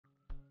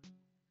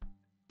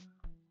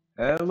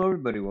Hello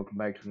everybody, welcome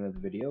back to another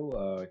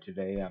video.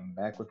 Today I'm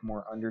back with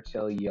more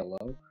Undertale Yellow.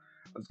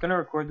 I was gonna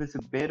record this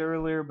a bit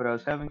earlier, but I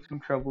was having some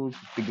troubles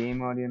with the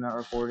game audio not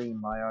recording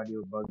and my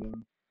audio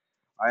bugging.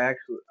 I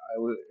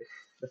was,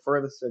 the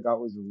furthest I got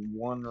was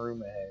one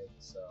room ahead,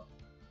 so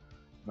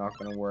I'm not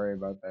gonna worry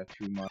about that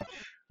too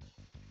much.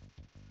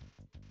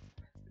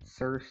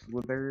 Sir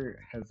Slither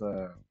has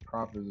a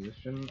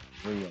proposition.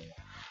 Real.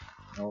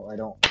 No, I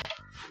don't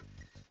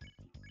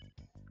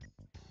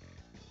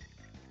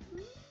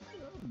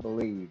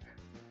believe.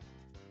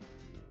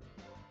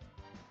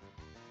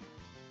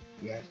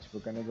 Yes,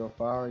 we're gonna go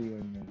far, you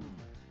and me.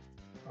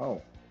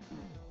 Oh.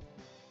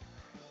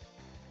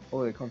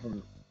 Oh, they come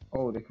from.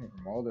 Oh, they come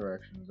from all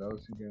directions. I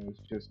was thinking it was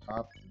just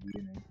top at the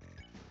beginning.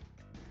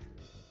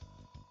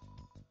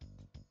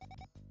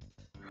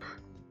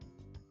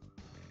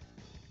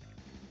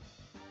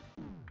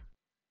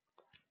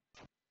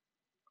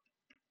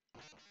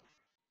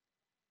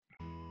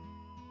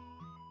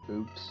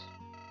 Oops.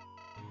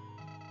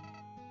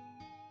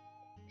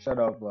 Shut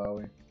up,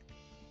 Lowy.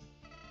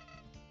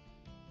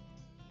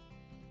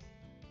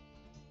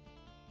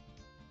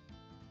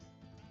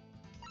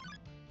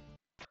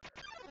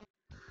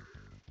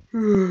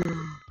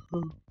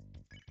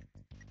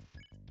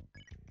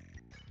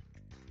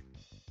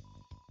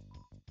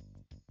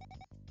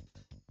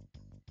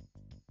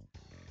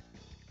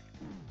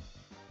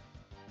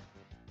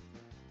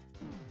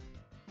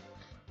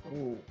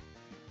 Oh,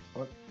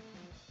 what?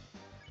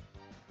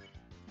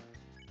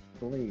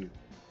 Believe.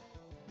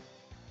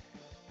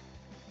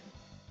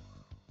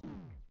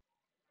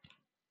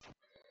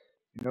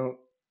 You know,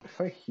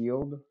 if I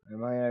healed, I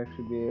might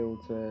actually be able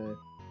to,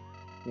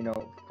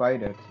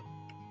 fight it.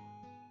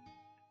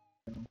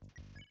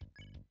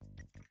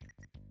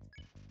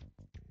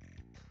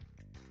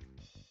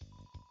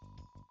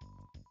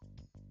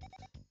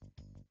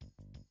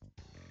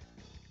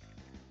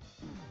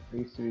 I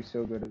used to be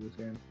so good at this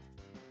game.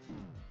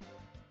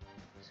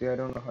 See, I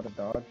don't know how to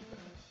dodge that.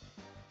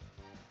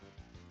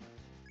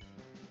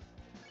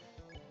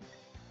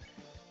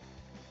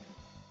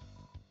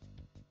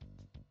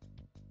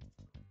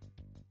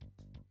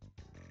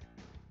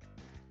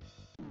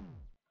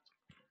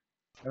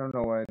 I don't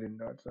know why I didn't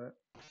dodge that.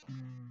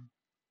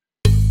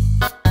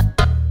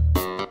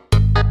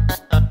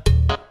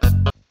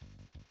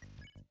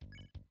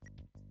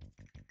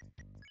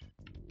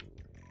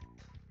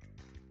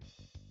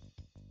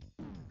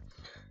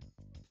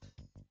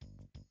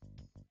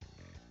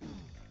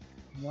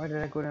 Why did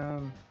I go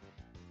down?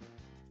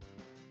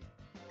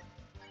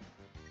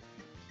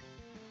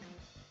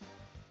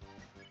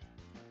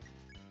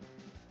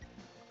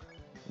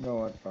 You know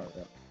what? Fuck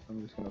that.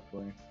 I'm just gonna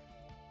flee.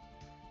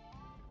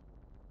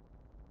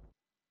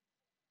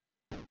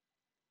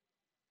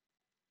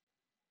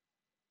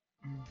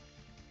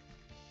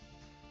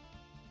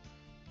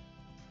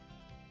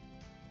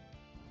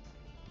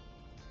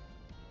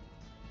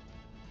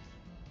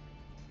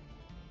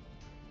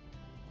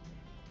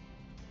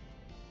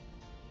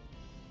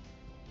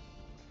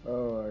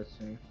 Oh, I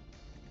see.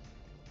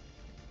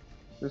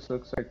 This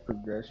looks like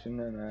progression,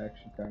 and I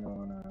actually kind of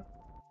wanna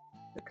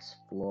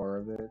explore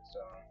a bit, so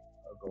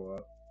I'll go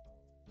up.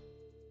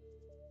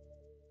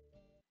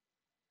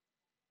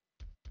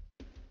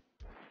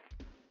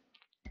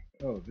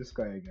 Oh, this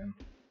guy again.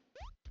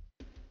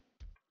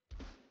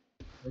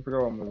 I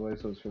forgot what my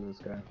voice was for this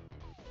guy.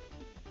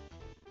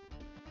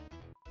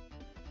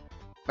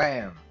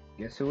 Bam!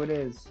 Guess who it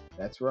is?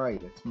 That's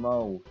right, it's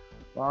Mo.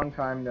 Long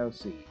time no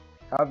see.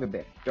 How have you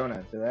been? Don't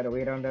answer that,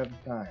 we don't have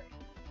time.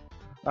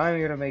 I'm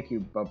here to make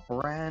you a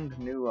brand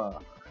new,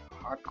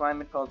 hot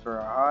climate culture,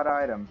 a hot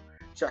item.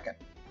 Check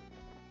it.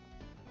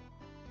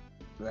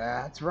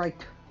 That's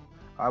right.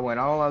 I went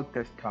all out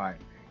this time.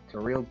 It's a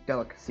real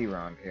delicacy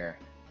around here.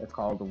 It's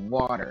called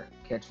water.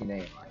 Catchy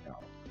name, I know.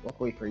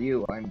 Luckily for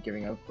you, I'm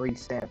giving out free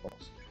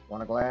samples.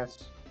 Want a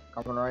glass?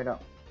 Coming right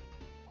up.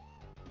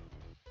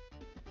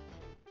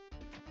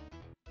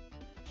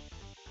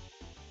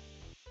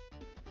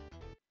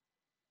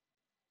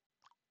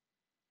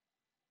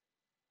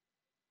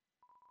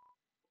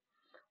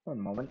 One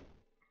moment.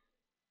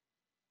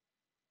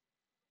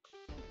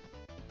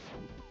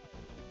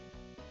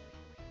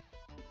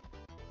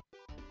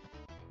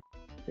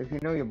 If you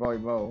know your boy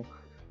Mo,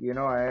 you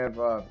know I have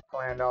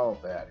planned all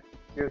of that.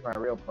 Here's my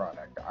real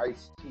product,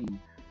 iced tea.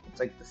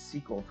 It's like the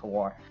sequel to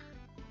water,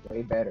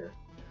 way better.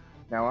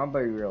 Now I'm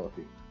very real with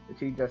you. The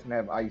tea doesn't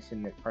have ice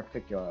in it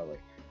particularly.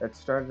 It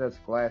started as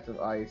a glass of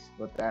ice,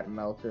 but that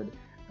melted,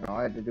 and all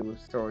I had to do was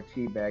throw a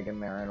tea bag in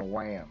there and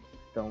wham.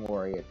 Don't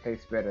worry, it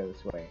tastes better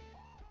this way.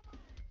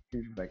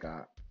 Here's what I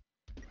got.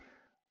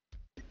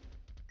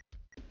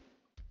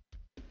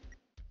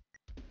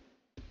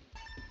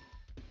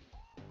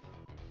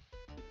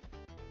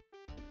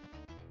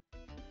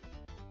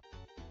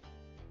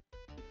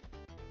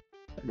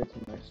 I got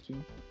some iced tea.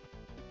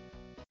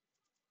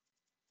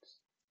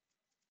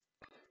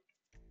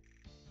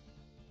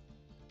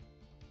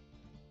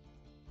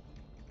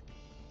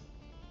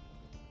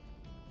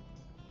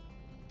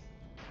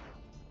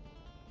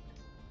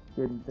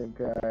 Didn't think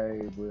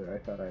I would. I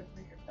thought I'd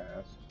make it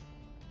past.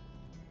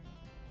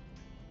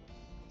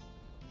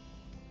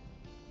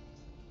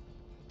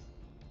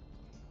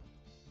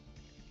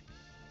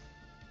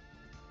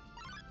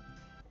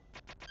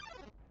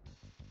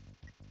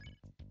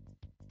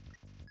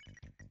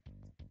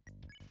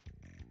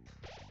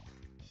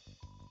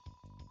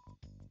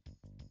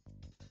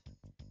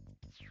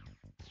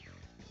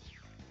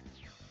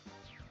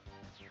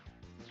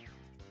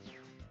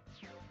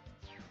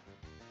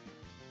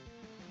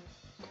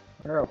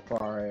 I wonder how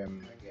far I am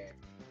in the game.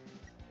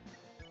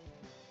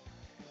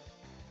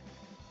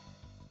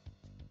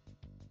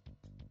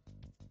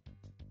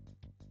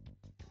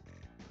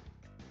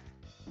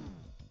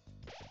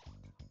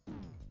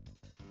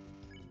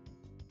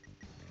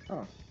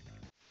 Oh.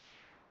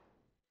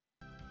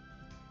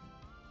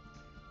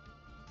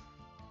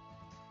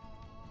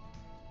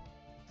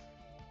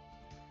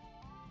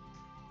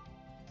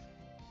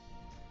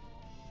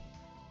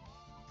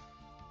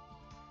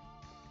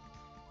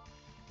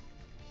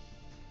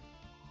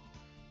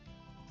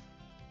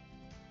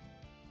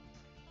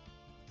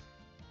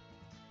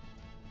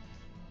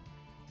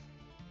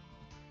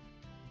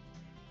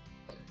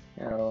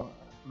 You know,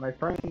 my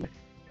friend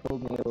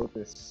told me about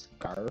this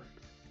scarf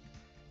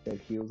that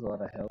heals a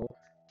lot of health.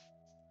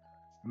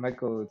 I might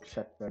go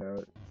check that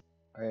out.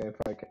 If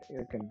I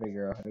can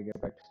figure out how to get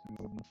back to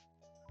Snowden.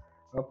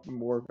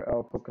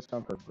 I'll focus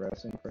on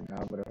progressing for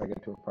now, but if I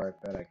get to a part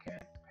that I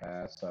can't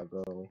pass, I'll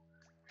go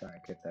try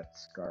and get that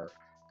scarf.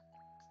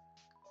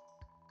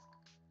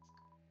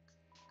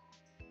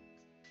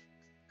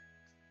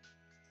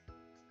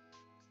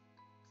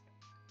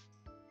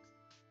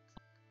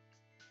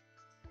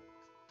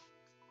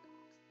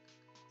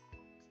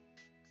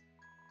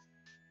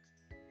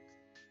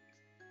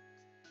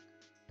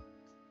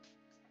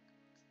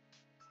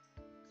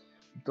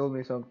 He told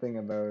me something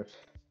about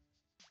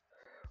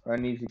I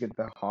need to get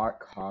the hot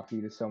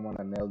coffee to someone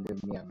and they'll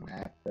give me a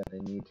map that I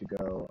need to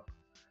go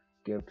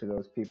give to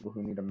those people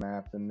who need a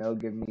map, and they'll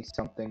give me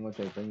something which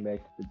I bring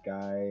back to the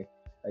guy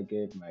I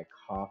gave my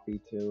coffee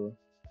to,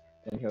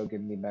 and he'll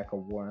give me back a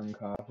warm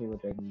coffee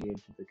which I can give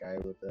to the guy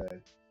with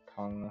the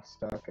tongue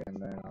stuck,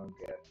 and then I'll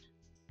get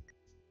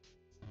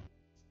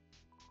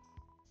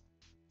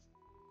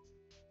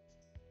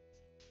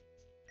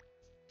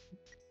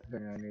the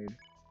thing I need.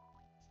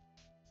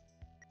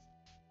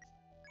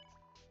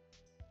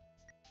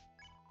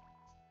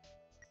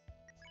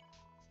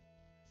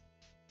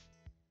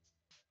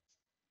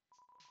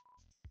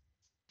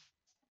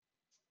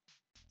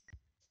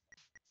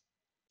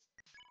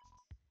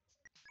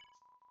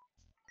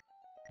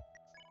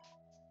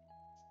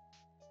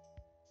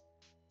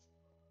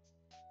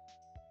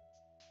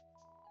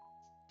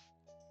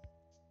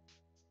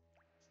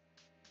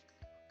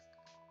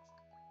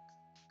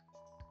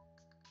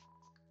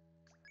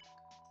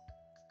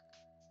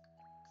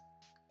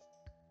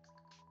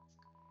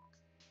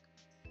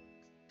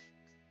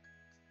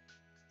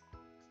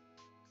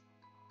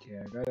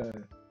 Yeah, I got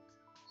a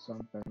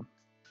something.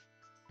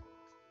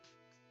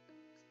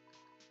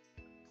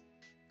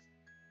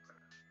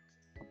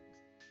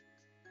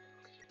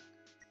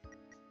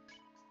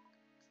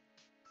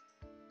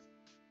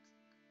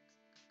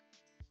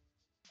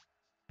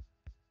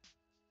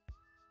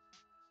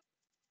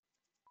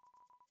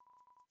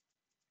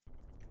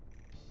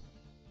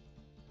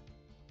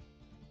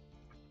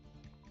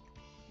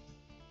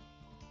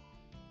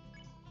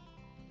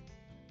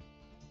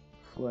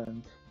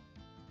 Flint.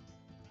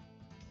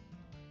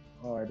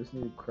 Oh, I just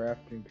need a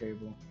crafting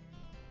table.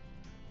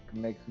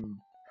 Can make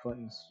some flint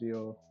and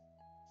steel.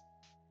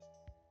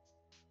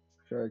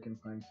 Sure, I can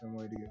find some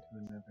way to get to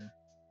the nether.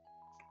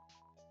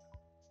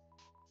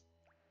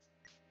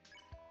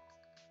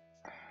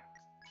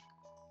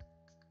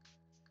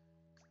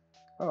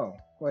 Oh,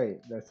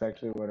 wait, that's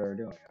actually what we're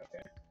doing.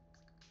 Okay.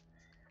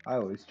 I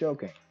was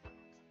joking.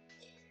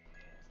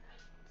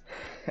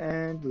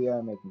 And we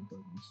are making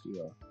flint and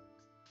steel.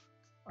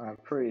 I'm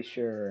pretty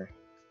sure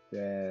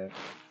that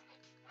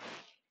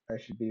I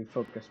should be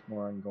focused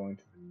more on going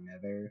to the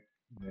nether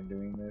than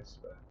doing this,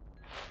 but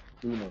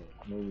who knows?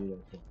 Maybe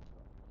that's it.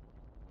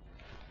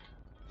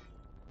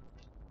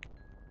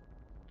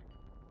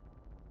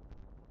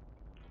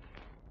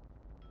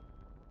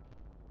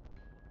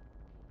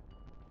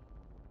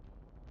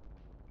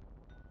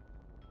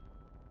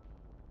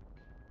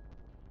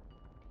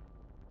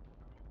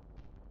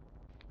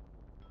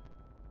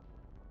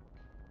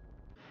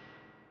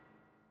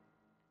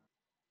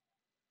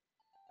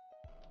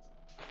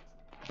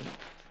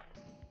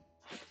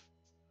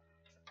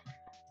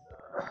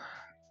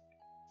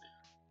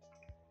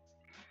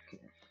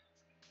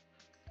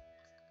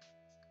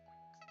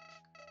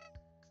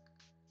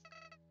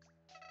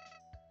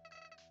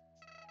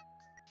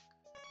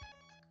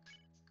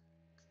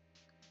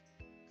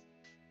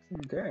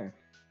 Okay.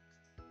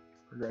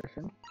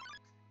 Progression.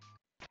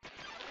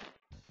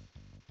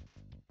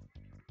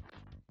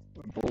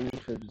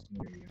 Bullshit is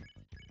near you.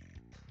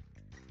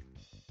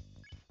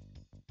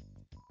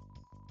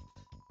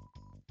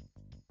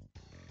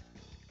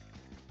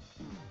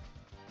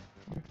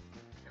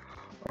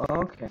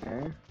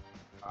 Okay.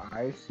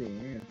 I see.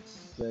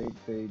 It's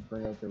like they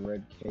bring out the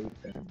red cape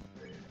and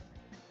they,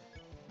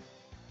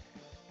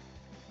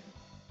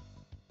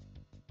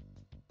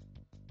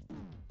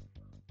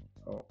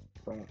 oh,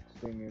 don't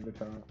stay near the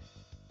top.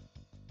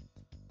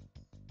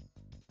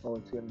 Oh,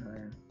 it's getting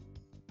higher.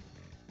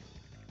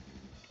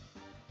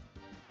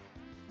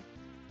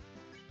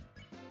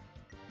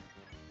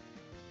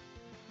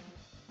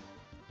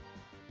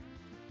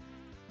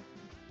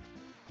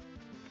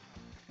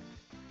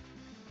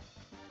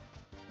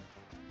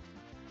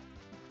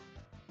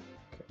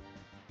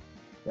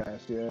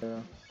 Yes,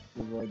 yeah.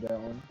 Avoid that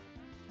one.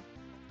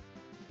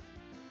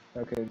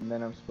 Okay,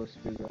 then I'm supposed to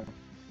be the.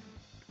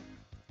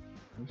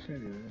 I'm just gonna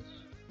do this.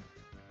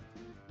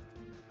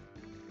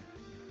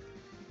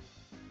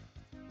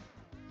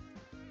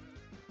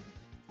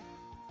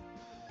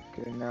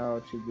 Okay, now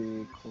it should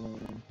be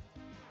clean.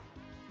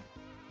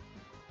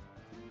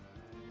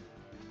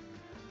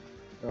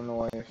 I don't know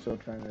why you're still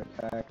trying to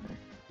attack me.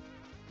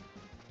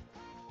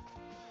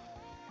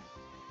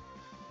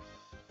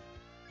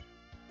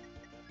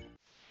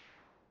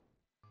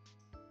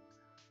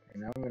 Okay,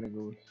 now I'm gonna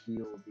go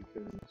heal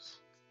because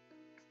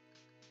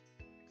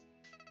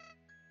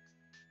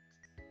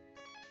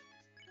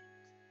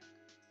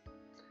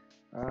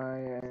I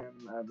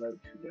am about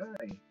to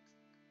die.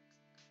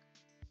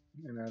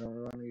 And I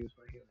don't want to use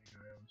my healing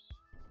items.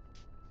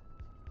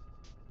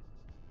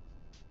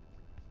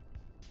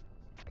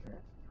 Okay.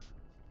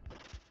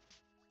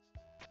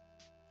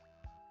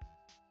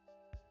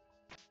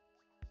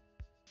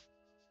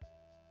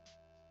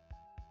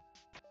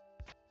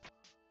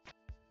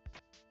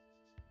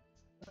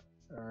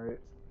 Alright.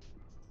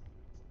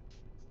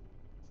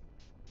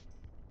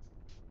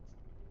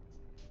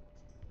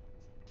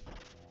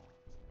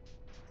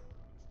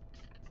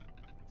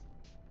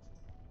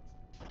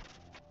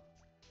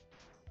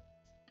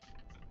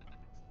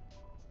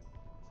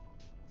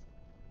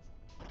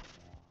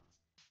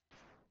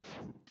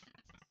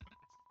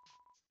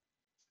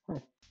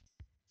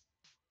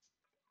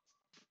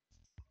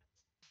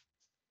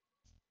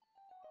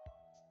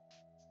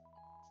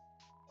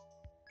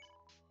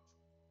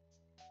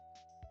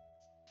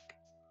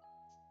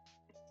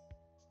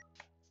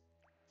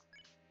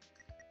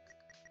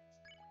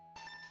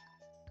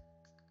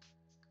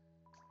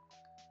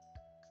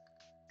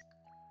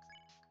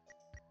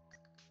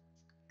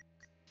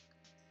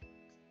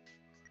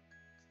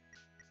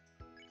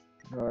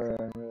 Alright,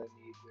 I really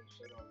need this.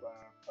 I don't plan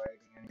on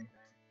fighting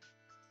anything.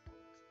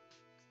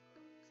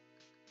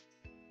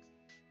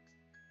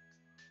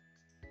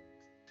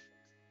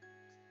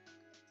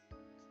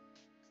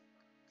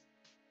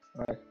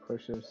 I can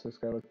push this. This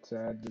guy looks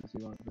sad. Does he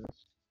want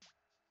this?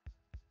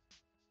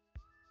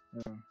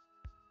 No.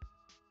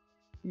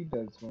 He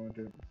does want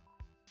it.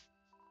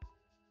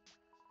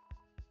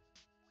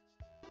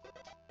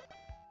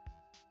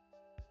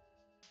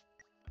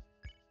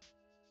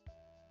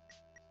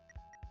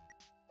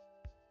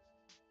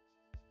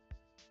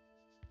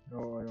 No,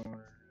 I don't want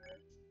to do that.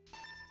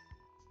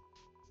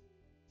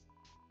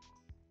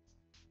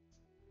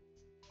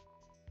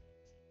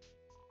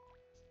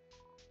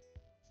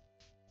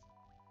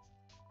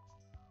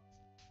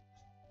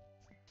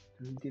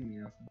 Doesn't give me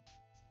nothing.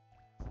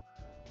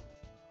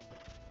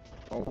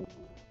 Oh.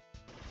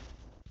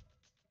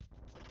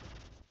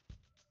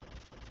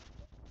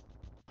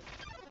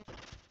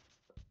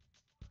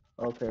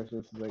 Okay, so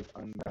this is like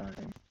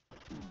undying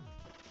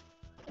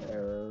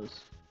arrows.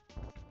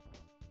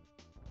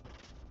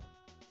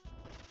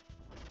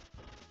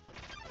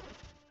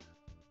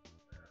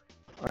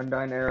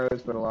 Undying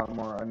arrows, but a lot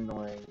more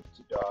annoying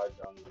to dodge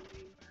on the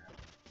main map.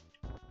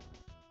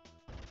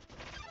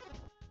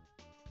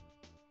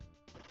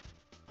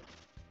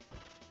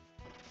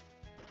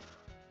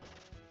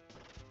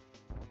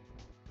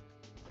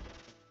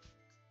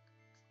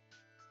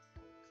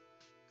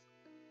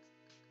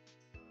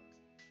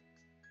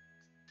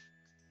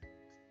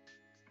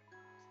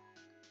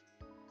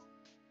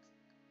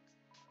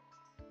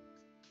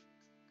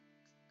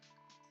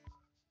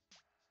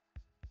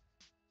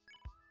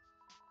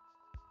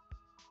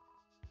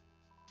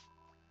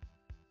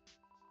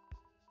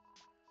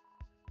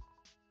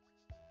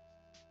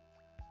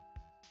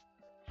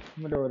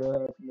 I wonder what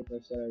would happen if I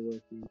said I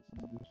work you.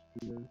 Just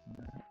do this and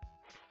that.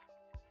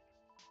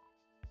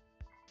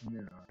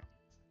 No.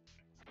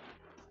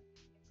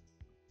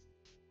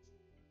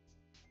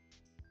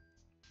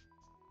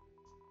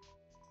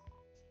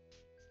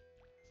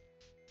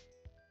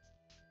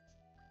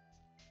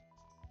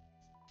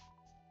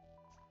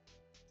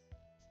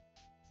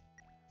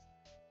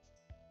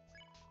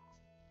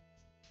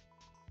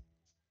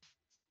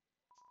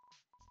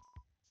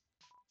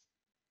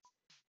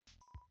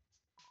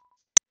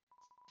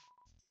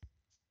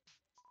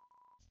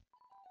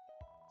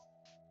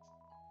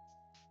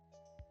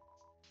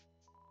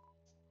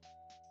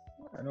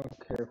 I don't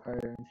care if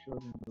hiring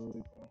children is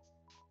illegal.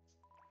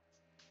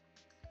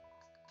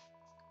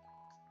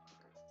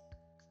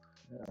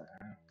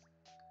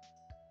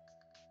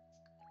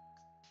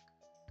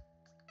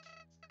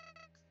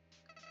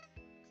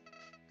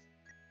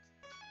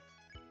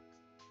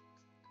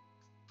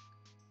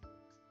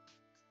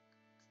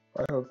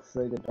 I hope it's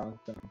like a Donkey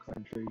Kong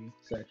Country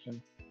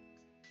section.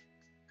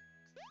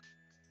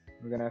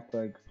 We're gonna have to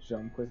like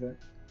jump with it.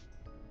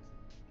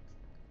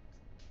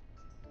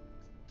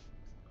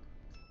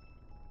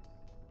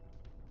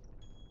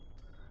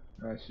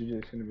 It's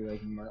just gonna be like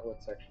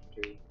what section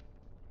 2?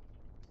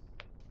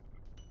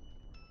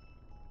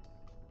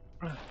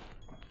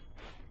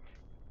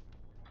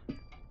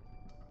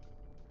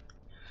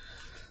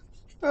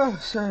 Oh,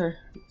 sorry.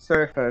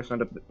 Sorry if I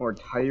sound a bit more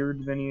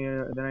tired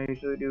than I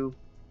usually do.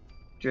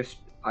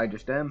 I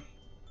just am.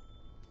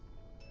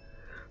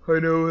 I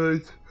know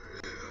it's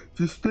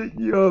just state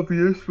the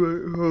obvious,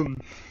 but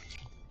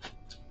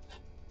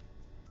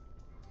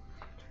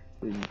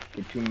didn't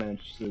get too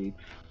much sleep.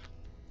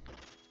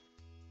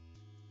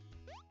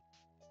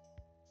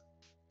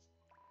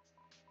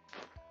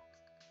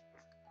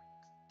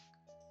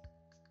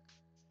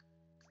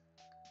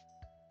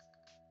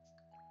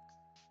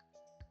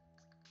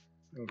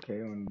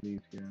 Okay, one of these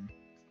here.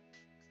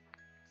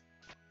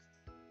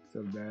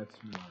 So that's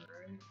more,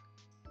 right?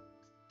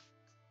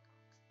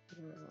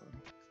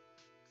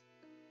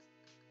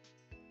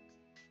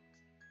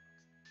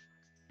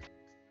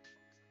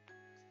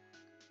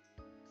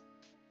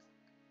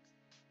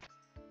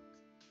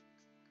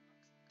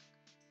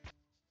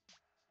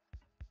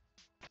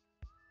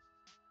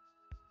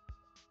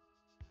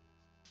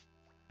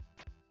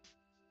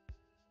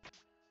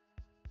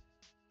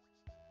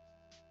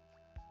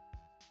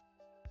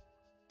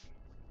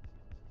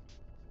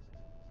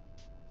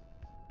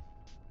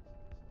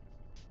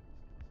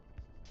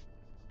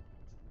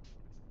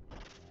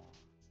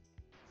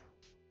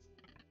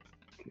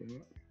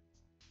 Okay.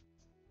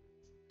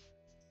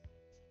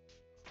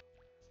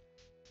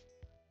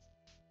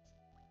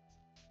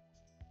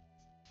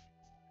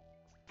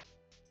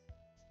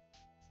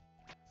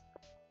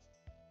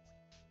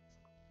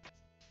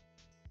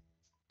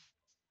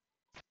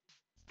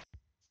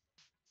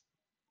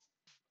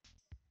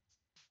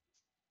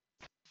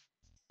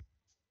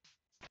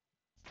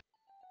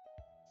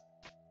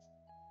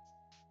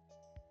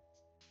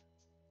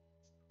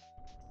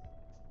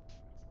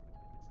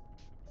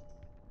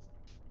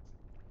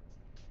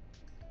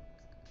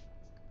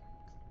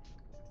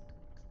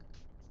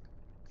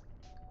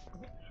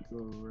 Should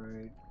go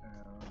right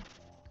down.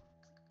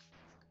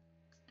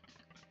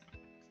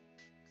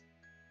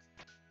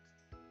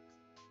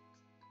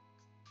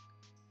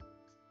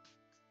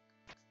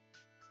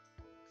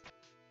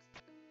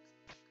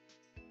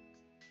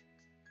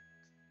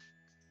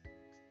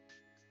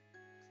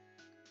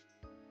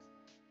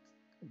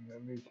 And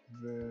that makes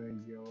the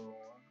yellow one.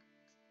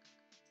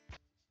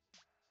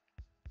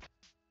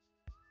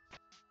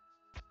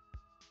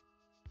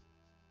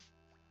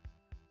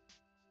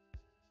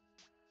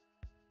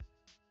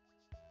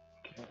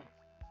 Okay.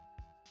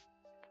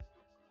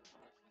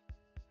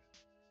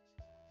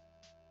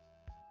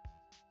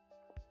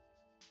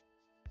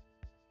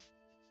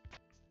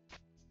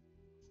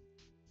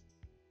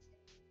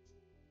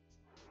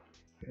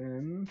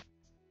 And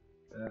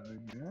that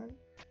like that.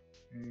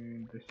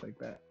 And just like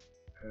that.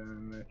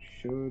 And that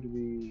should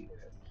be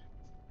it.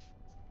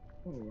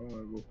 Oh, I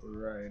wanna go for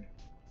a ride.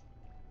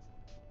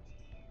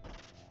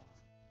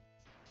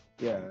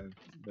 Yeah,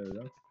 there we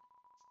go.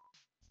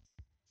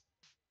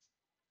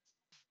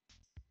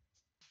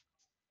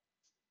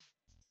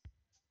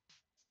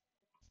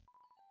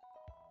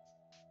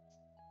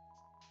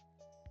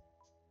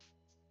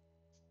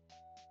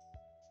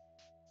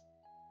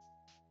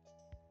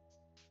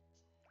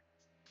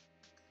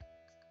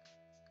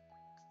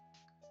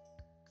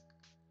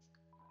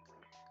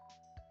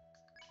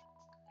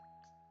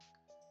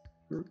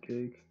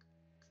 Fruitcake.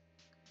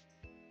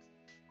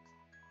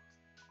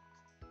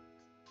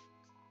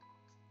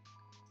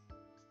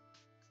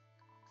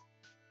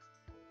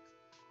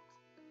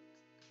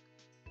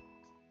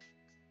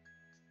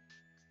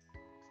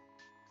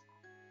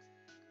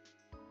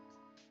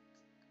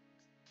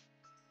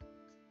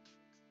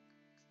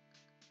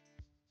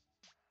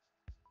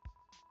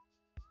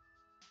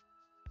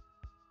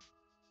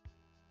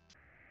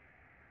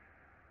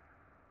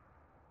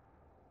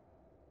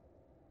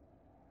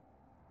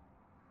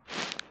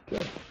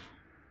 Okay.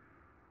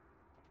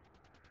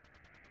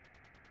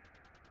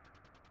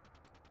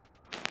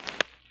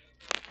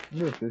 I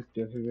wonder if this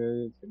desert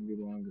area is gonna be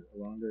longer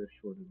or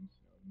shorter than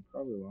Snowden.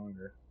 Probably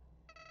longer.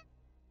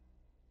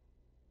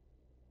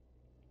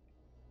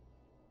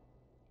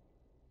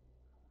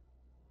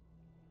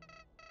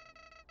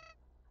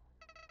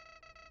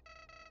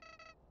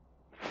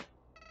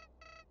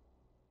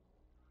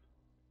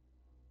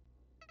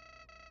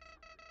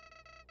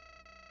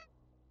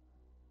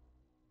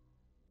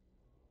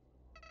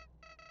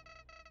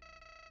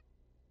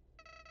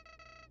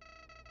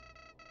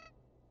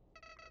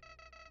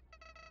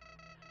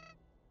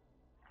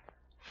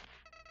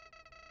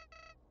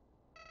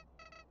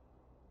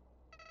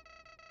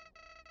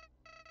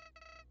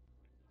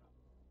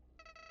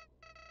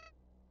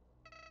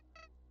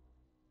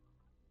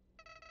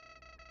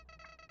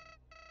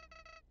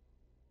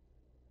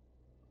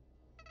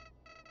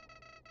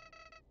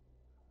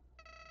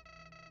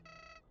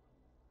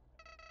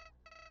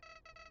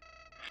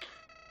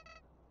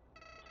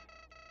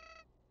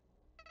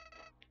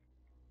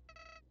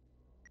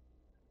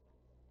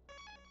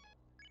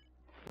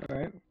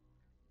 Alright.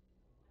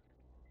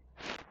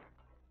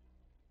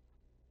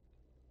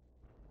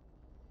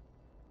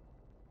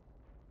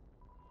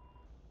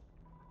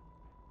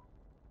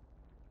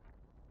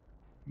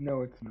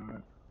 No, it's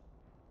not.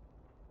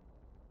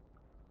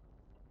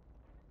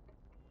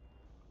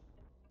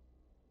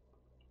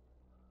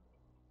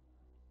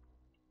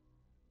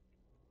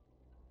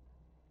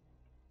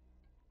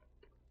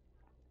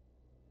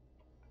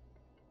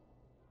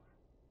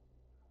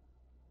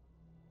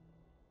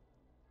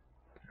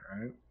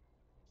 Alright.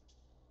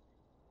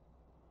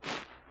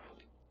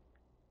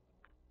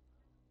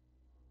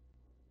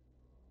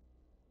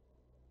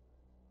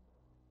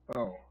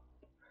 Oh,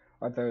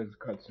 I thought it was a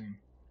cutscene.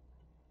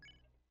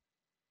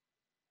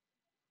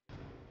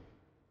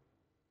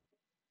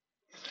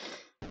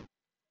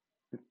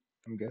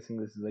 I'm guessing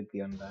this is like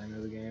the undying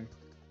of the game.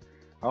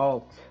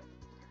 Halt!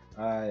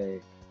 I,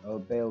 El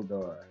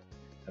Baildor,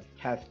 have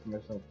tasked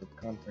myself with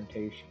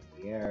confrontation.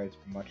 The air is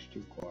much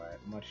too quiet,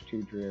 much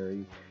too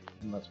dreary.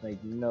 You must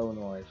make no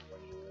noise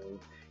when you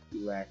move.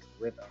 You lack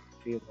rhythm,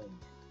 feeling,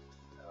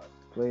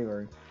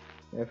 flavor.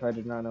 If I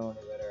did not know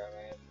any better, I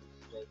may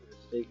have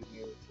mistaken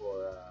you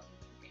for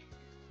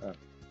uh,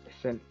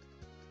 sent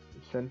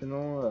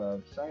sentinel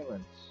of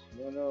silence.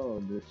 No, no,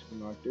 this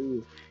will not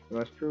do. You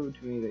must prove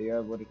to me that you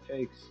have what it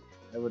takes.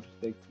 You have what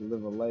it takes to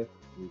live a life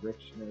of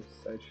richness.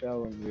 I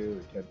challenge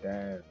you to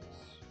dance.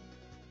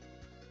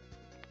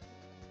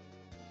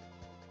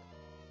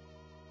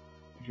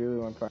 If you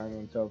really want to find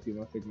oneself, you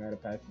must ignite a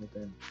passion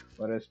within.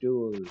 Let us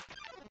do.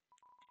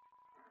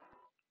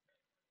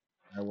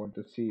 I want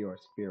to see your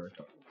spirit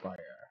on fire.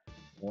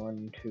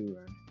 1, 2,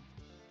 and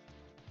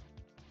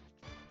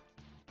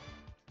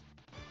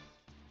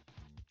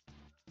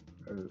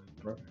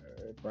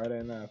bright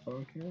and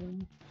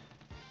funkin'.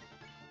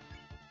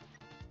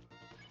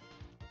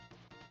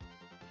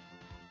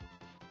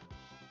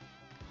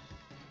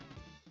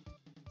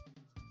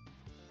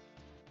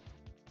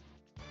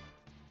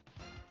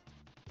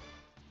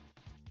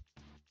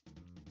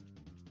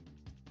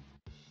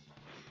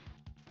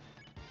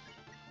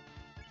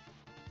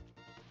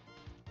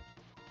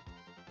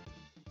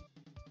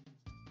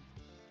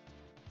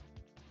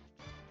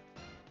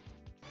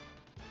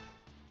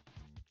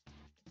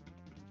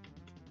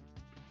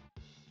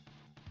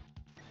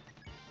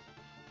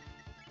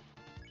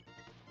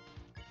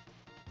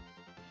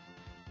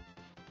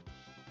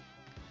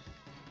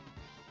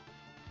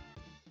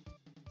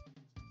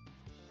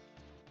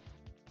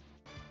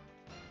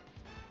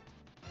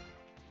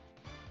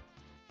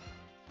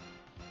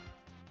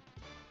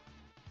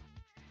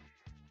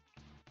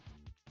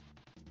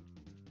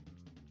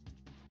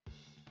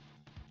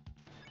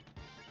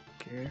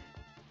 Okay.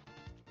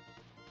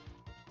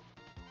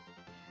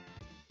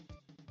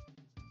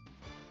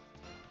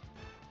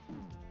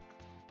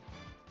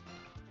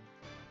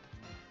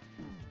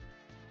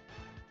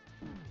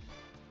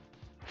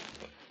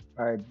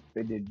 I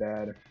did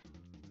bad.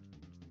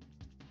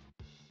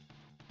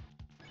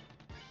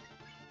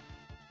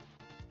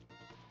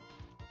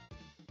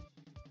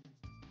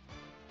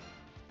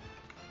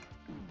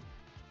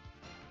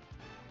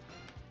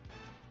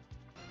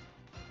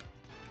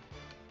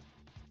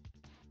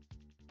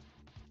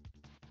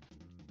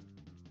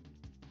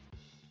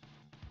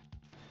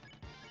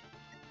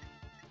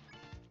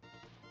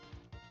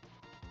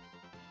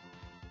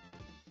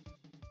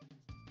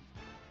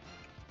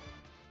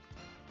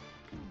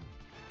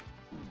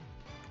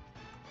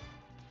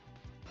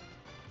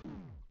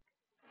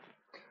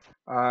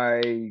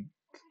 I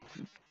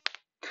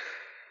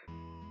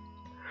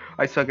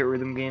I suck at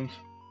rhythm games.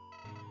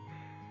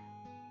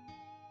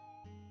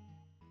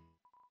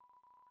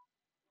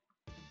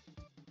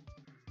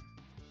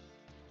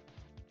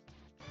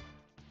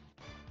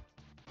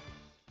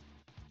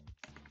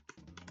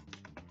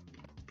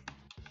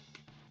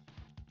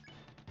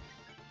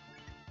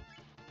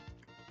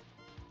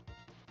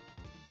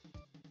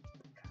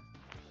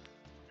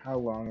 How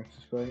long is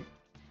this fight?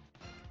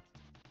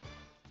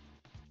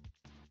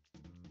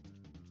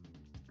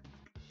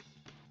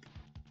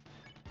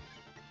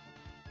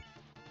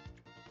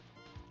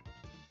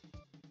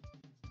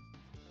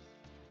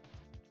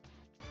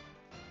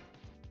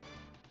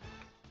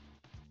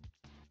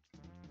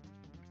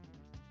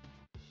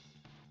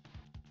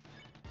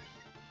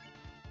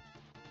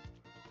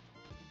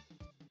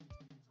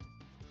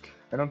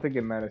 I don't think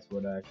it matters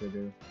what I actually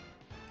do.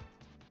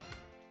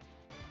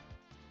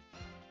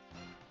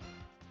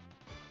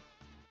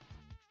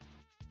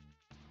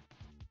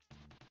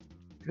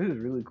 This is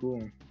really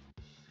cool.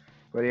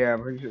 But yeah,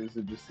 I'm pretty sure this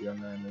is just the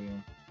undying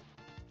game.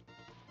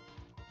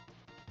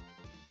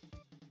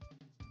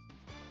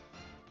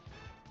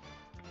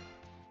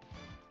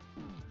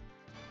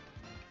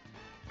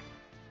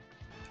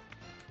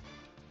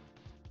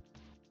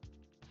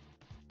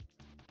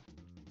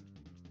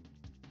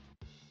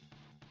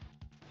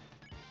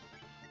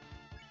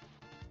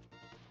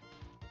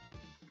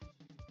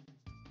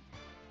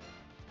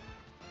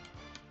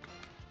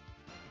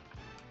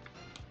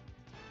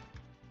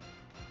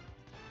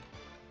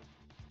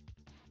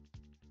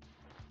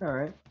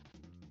 Alright.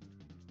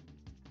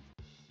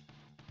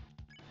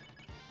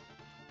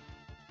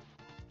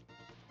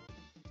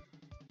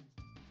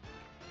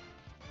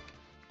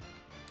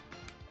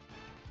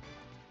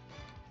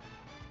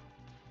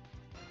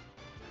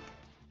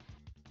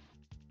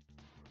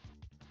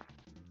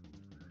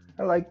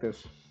 I like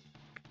this.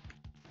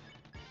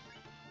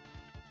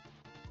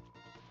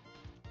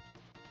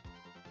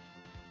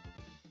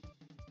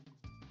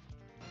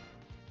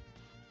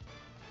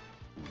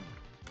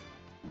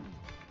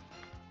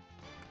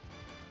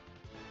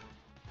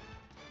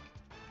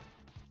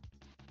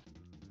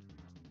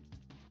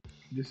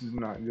 This is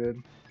not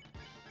good.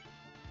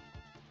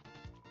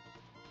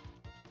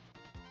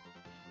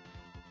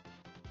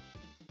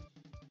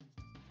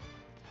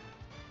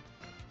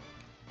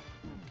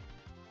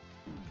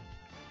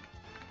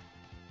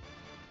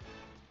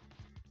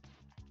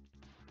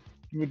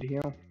 You need to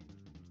heal.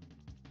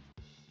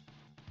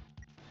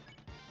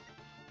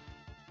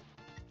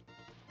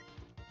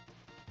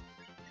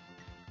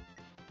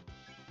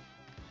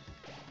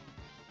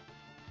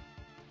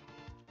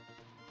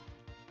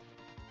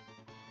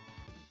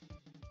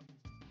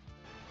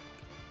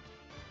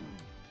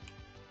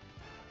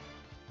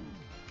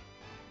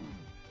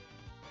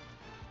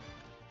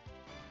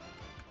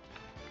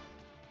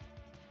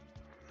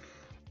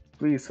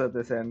 Please let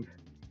this end.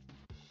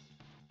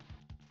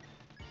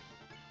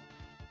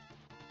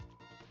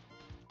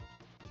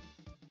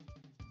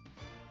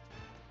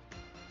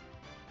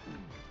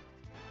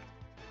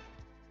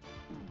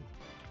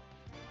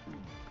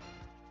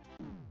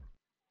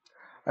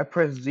 I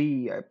press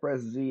Z, I press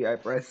Z, I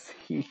press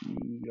Z.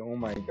 Oh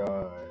my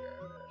god.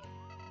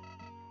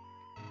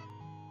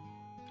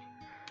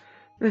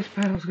 This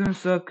battle's gonna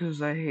suck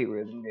because I hate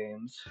rhythm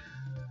games.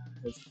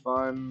 It's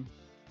fun,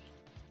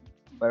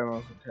 but I'm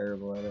also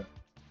terrible at it.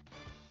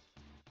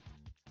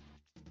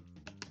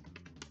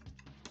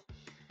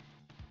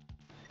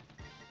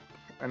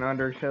 An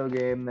undertale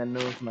game that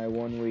knows my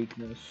one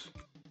weakness.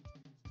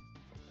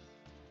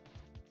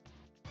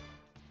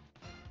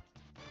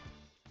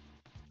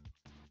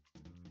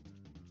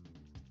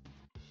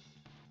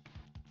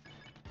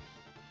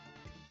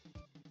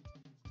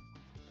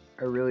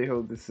 I really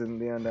hope this isn't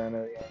the end of the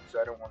game, because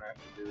I don't want to have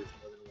to do this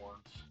more than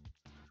once.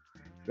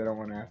 I don't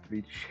want to have to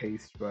be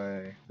chased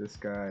by this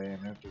guy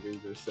and have to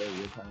do this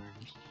several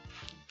times.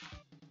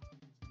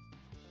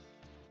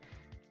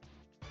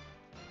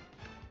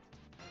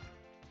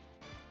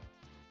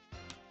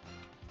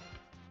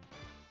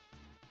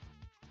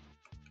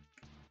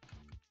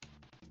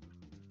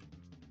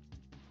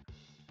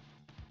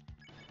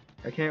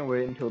 I can't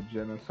wait until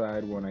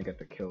genocide when I get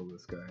to kill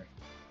this guy.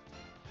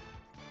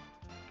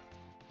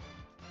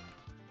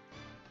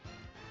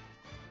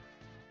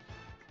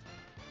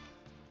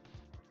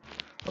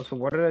 Also,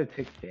 why did I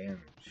take damage?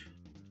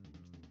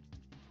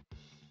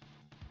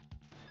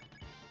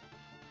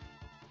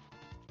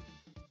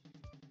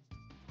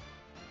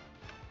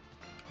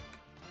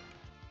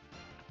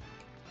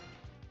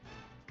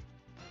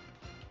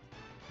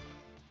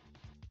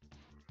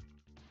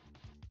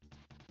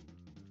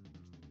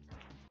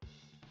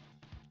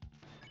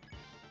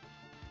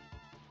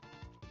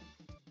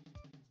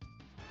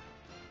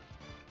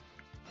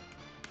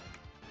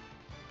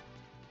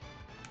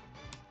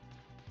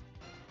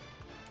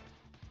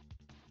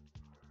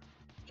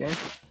 Okay.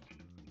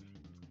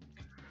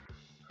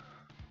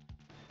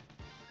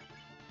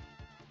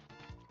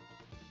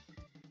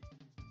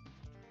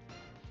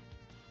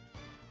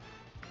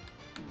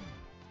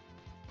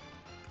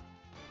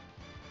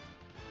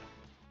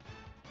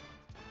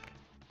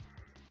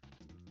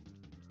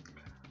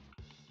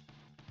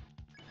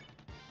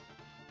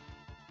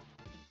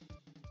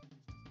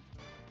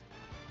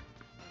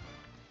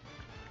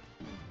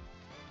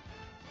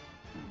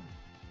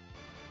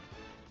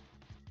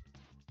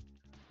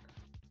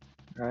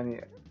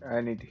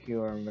 I need to heal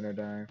or I'm gonna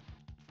die.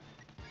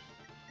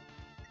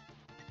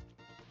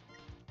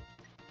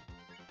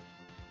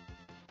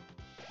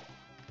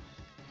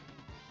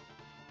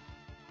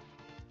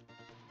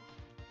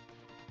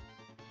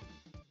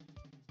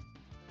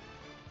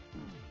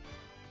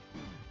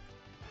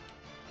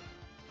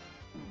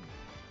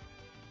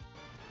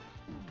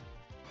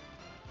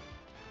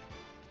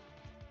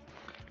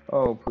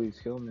 Oh, please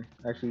kill me.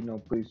 Actually, no,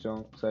 please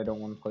don't, because I don't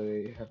want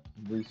to have to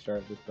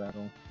restart this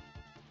battle.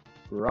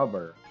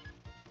 Rubber.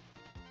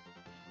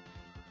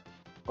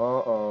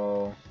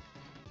 Uh-oh.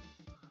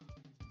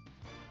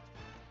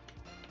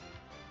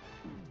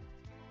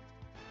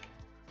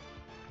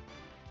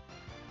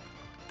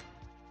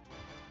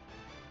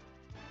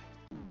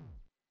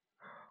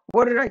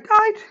 What did I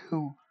die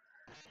to?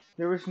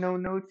 There was no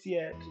notes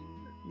yet.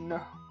 No.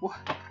 What?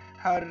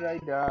 How did I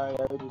die?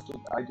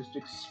 I just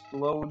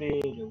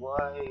exploded.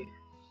 Why?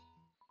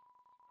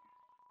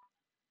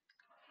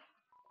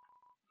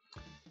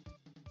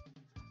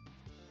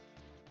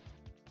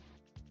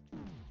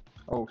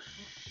 Oh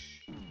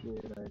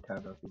shit! I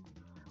tapped up.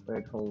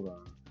 Wait, hold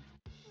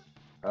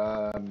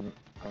on.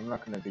 I'm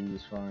not gonna do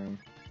this fine,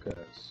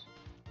 cause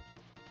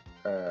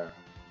I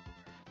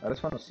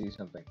just want to see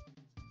something.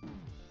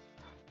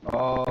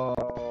 Oh,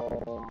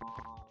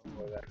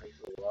 that makes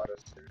a lot of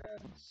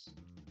sense.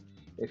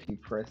 If you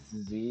press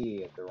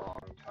Z at the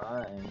wrong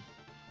time.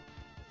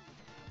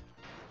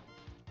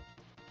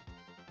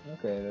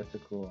 Okay, that's a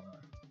cool one.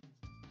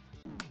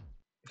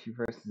 If you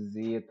press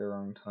Z at the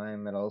wrong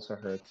time, it also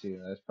hurts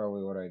you. That's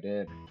probably what I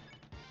did.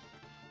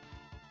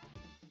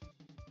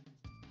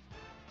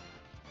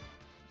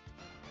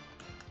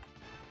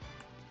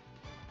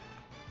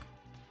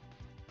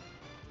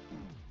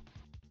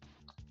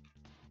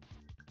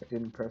 I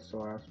didn't press the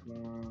last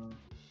one.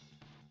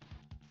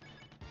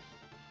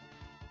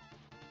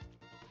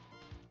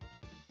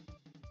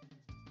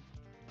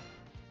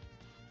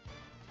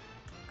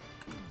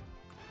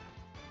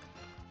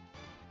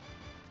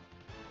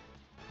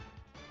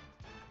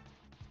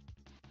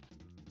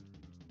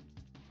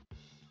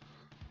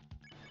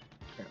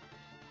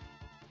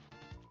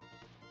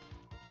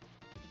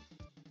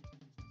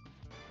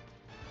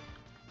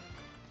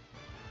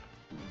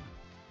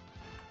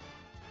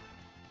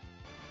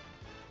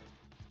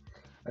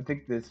 I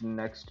think this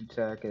next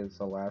attack is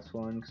the last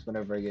one, because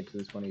whenever I get to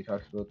this one, he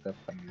talks about the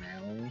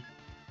finale.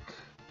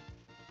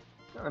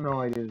 Oh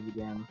no, I did it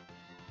again.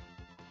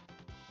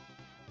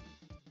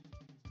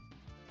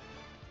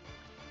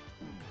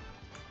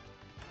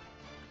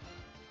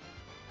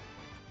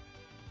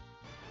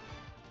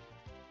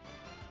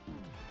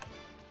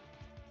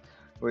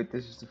 Wait,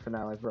 this is the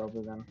finale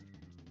probably then.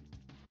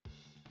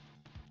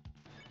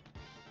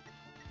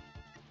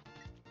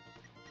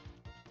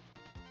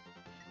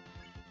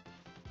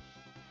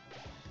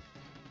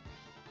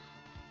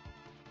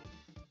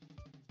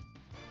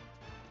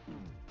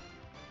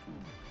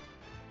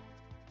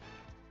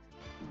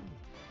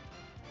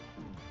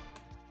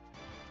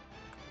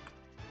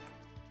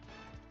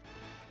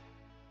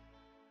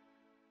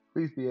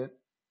 Please be it.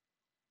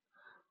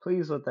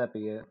 Please let that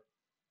be it.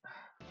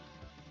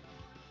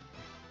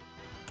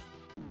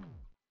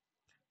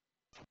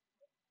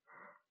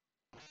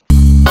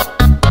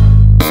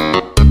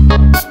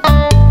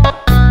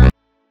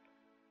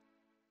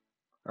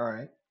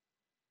 Alright.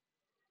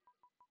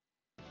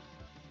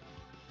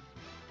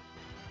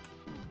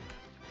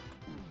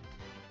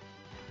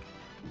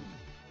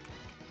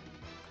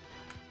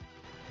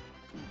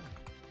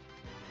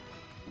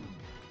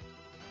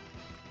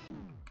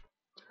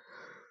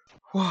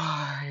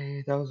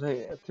 Why? That was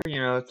like 3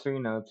 notes, 3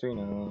 notes, 3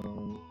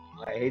 notes.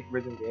 I hate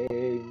rhythm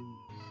games.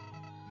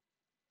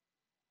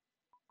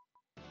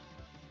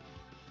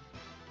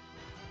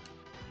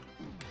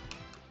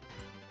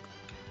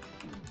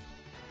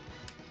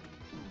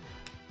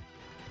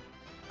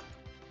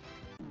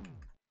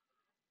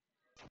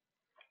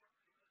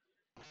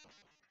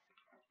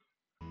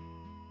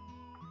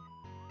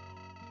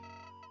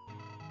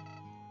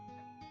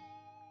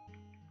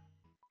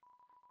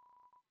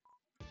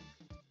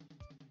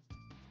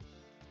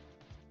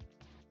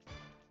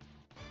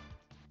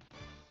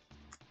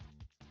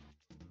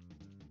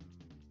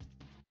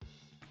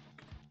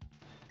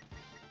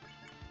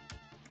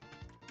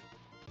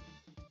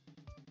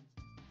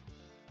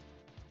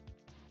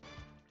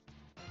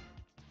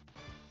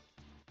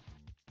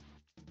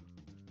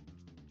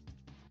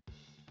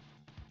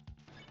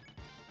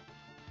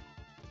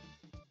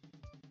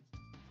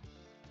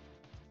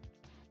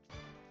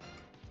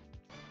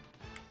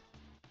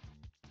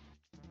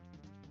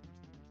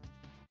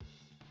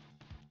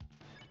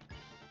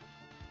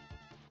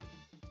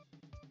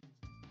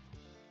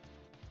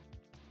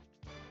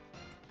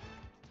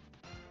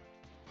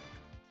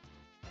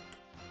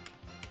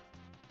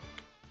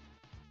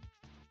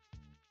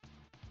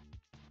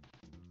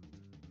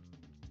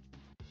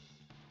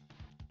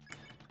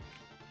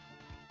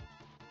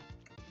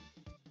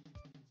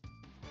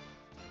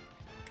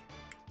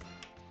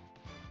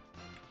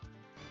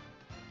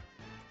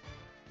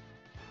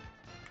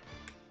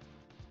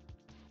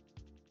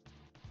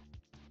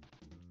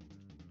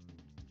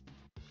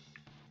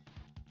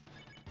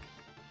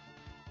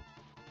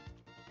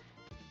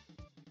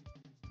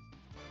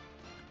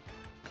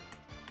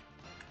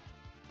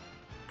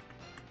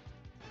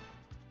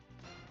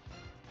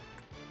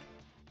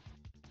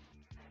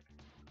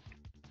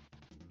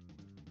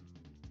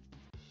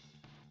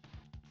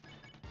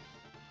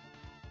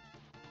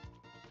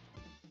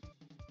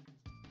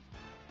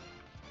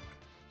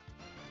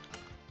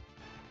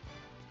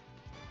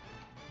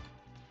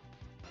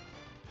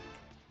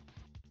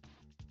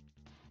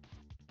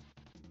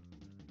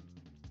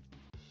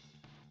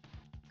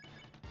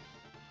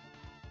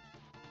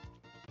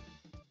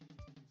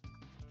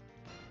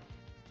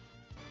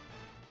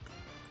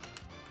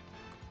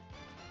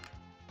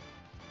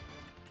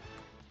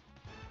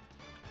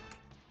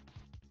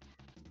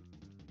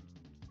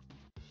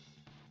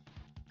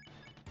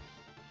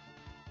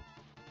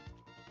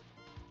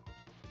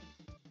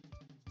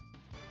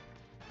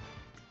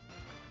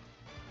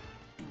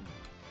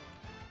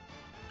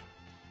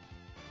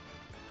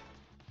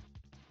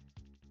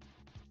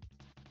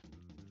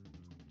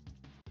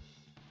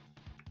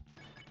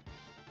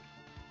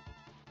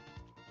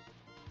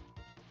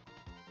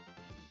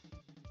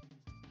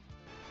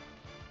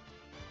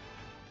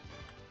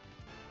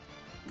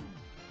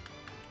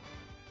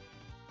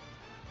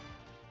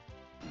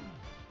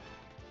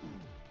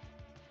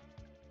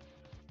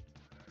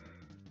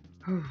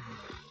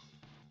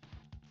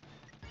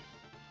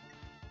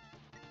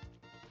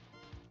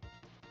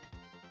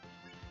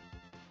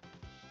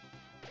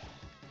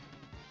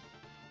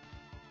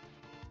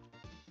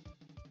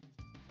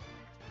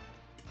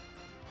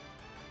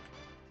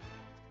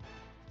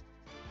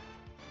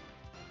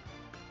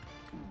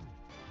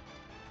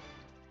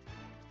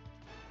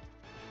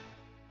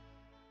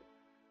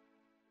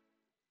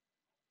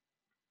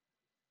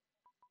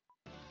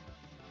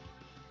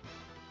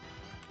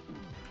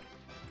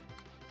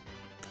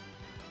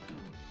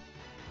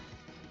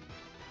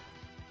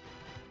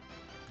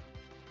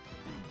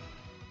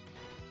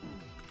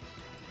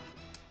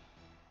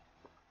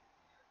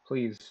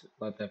 Please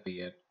let that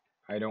be it.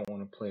 I don't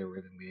want to play a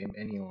rhythm game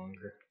any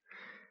longer.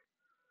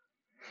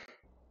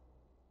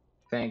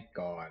 Thank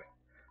God.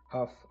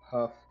 Huff,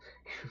 huff.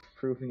 You've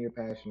proven your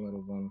passion,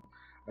 little one.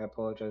 I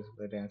apologize if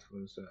the dance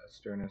was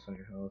sternness on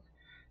your health.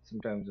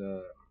 Sometimes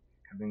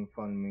having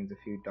fun means a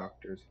few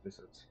doctor's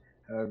visits.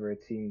 However,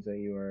 it seems that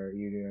you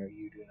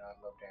do not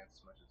love dance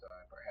as much as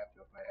I. Perhaps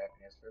you'll find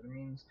happiness further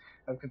means.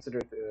 I've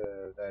considered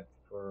that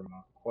for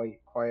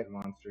quite quiet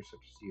monsters such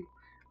as you.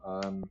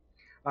 Um,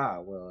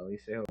 well, at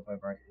least I hope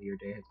your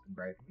day has been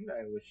brightened.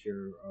 I wish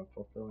you a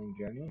fulfilling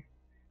journey.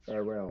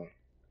 Farewell.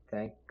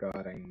 Thank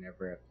God I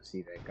never have to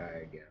see that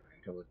guy again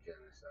until the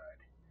genocide.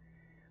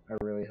 I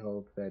really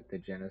hope that the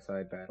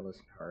genocide battle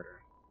isn't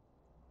harder.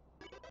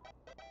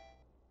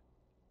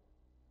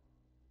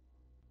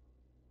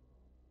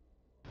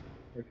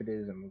 If it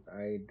is,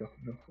 I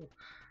don't know.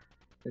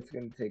 It's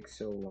gonna take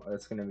so long.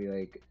 It's gonna be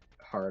like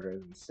harder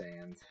than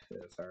sand.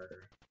 It's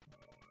harder. Oh,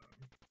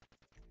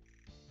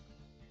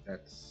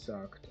 that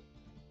sucked.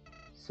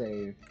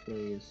 Save,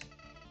 please.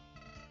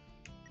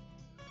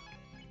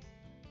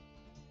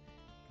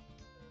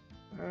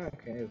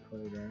 Okay,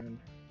 playground.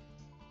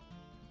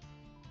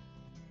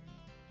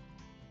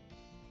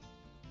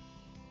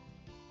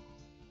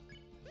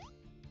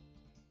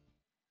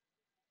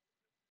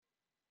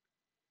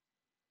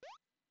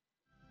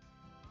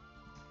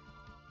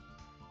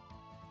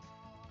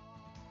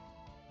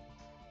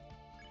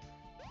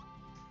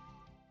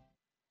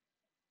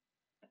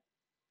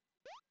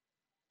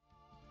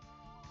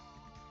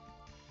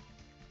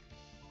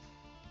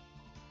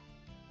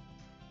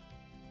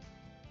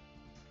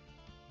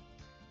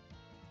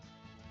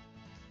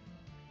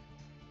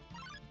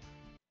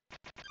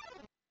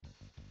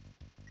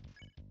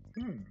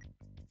 Hmm.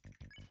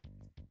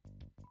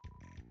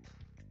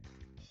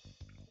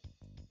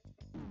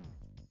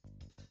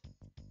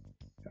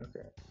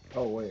 Okay.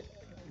 Oh wait.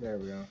 There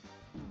we go.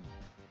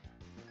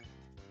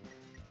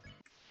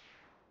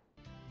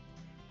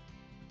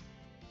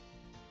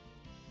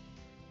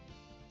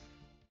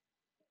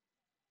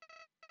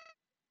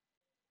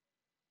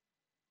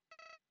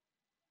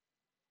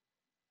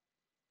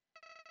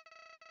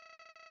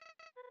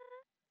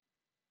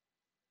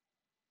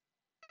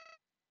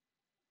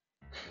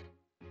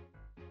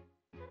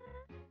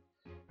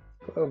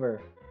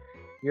 Clover.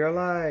 You're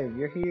alive.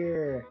 You're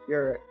here.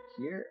 You're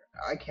here.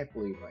 I can't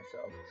believe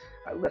myself.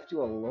 I left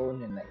you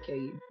alone in that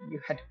cave. You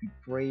had to be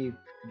brave.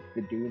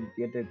 The dunes.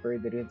 You had to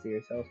brave the dunes to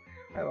yourself.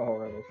 I'm a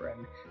horrible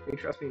friend. They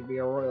trust me to be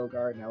a royal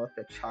guard, and I left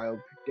that child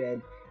for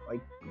dead.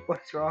 Like,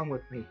 what's wrong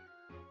with me?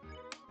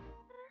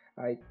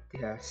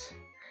 Yes.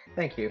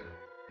 Thank you.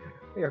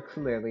 You're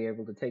clearly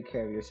able to take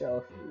care of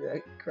yourself.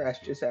 That crash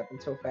just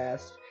happened so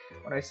fast.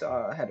 When I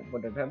saw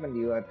what had happened to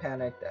you, I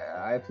panicked.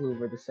 I flew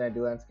over the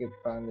sandy landscape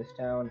to find this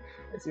town.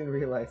 I soon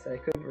realized that I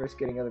couldn't risk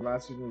getting other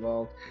monsters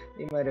involved.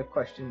 They might have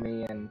questioned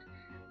me, and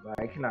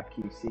I cannot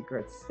keep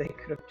secrets. They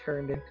could have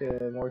turned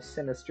into more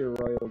sinister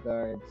royal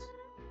guards.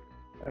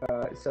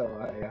 I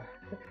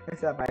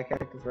sat by a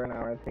cactus for an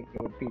hour thinking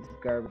what a piece of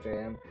garbage I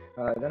am.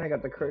 Then I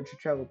got the courage to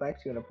travel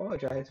back to you and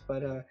apologize,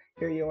 but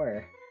here you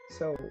are.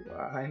 So,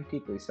 I'm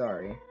deeply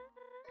sorry.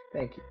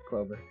 Thank you,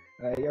 Clover.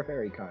 You're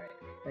very kind.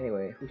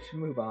 Anyway, we should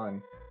move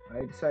on.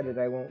 I decided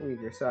I won't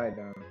leave your side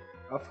now.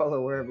 I'll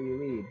follow wherever you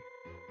lead.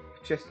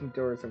 Just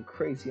endure some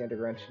crazy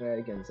underground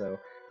shenanigans, though.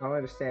 I'll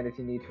understand if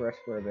you need to rest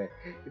for a bit.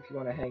 If you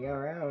want to hang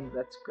around,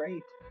 that's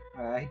great.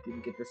 I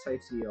didn't get to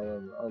sightsee at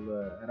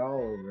all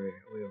way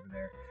over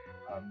there.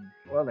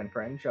 Well then,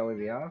 friend, shall we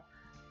be off?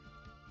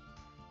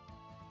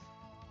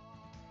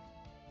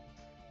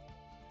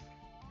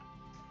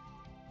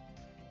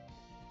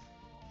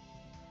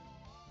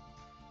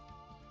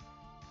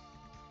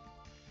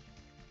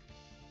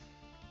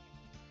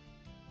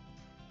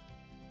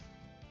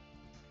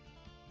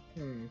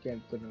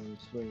 Can't put on the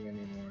swing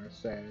anymore,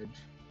 Sage.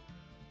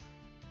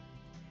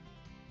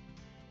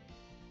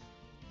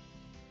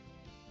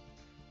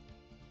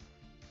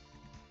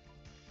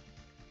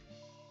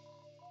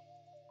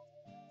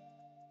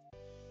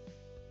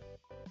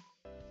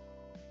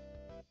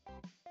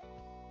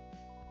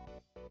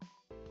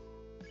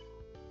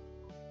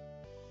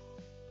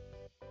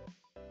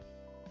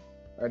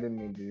 I didn't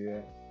mean to do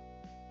that.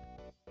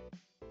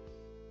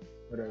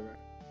 Whatever.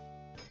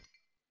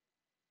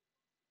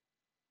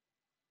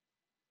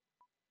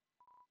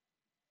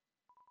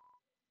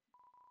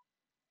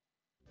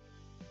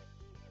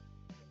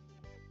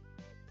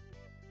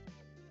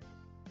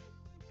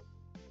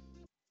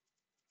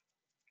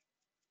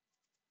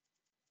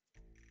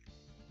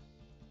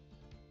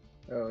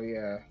 Oh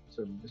yeah,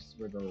 so this is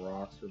where the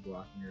rocks were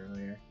blocking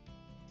earlier.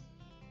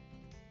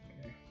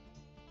 Okay.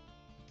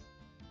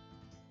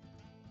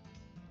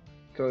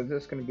 So is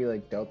this gonna be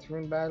like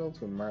Deltarune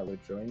battles where Martlet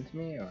joins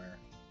me, or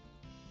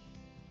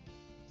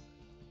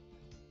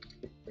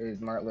is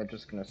Martlet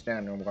just gonna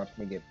stand and watch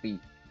me get beat?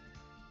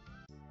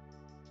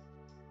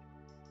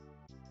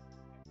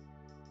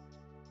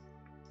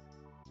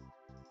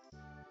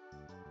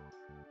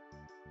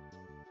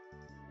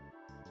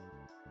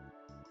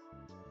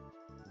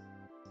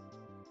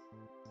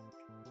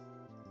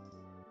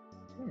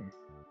 Hmm.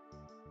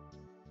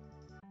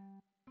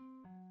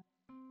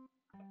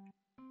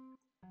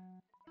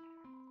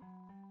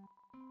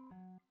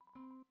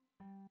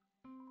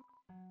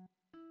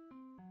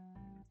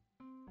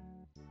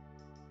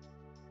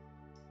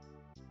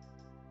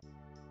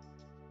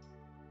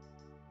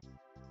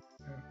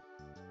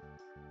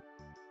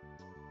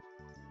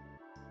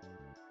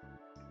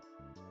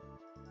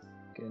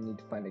 Gonna need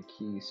to find a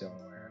key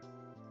somewhere.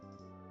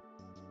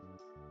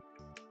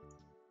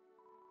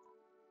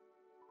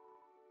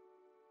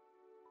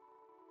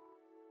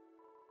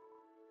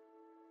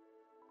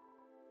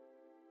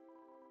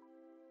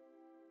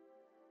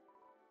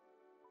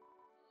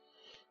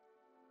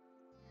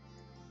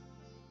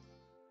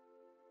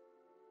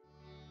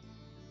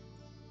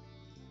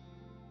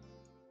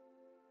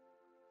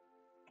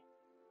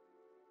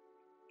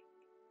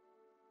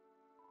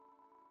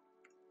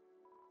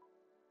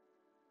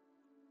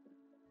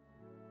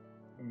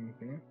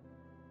 Okay.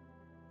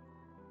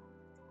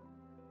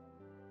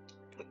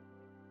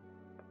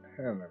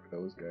 I remember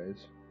those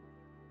guys.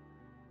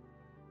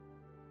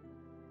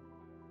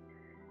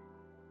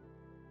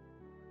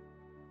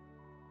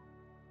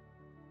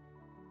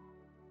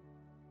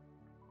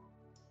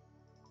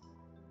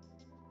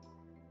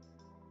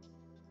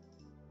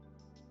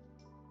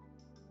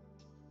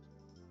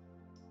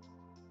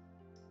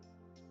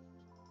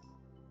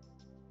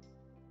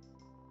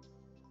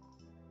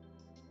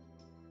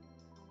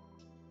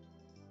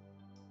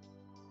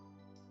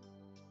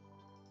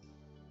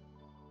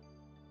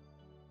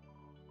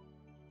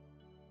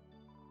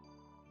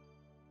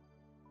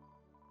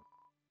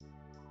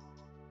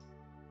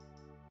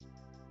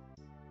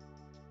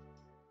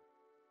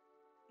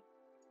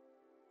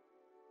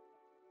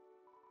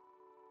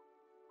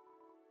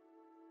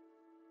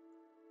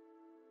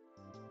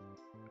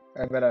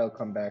 I bet I'll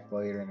come back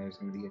later and there's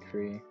gonna be a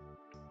tree.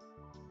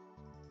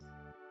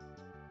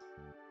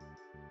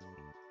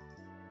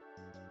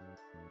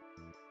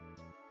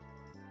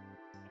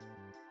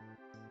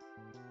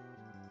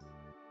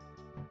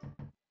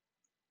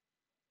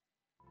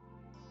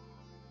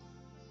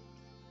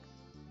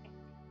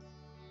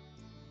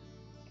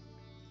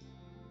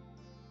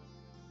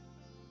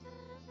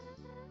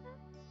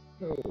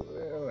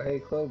 Oh, hey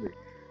Clover.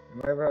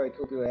 Remember how I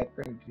told you I had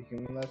turned into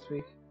human last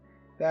week?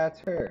 That's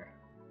her.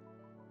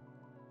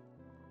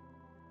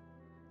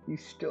 You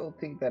still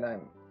think that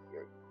I'm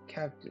your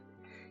captain?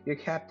 Your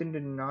captain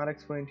did not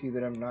explain to you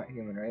that I'm not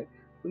human, right?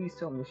 Please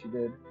tell me she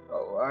did.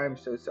 Oh, I'm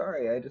so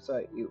sorry. I just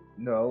thought you.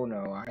 No,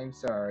 no, I'm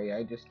sorry.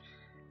 I just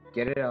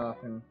get it off,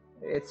 and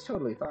it's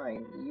totally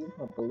fine. You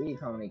won't believe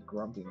how many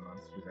grumpy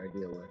monsters I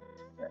deal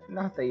with.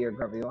 Not that you're a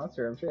grumpy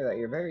monster. I'm sure that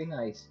you're very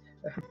nice.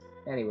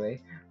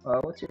 Anyway,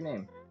 what's your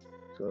name?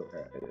 So,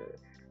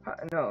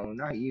 no,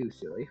 not you,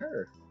 silly.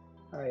 Her.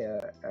 I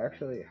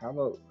actually, how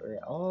about?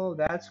 Oh,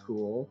 that's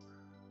cool.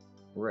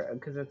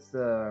 Because it's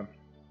the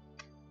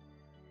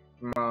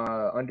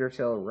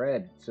Undertale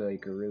Red. It's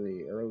like a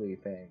really early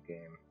fan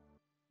game,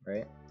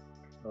 right?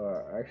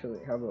 Actually,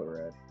 how about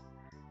Red?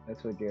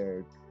 That's what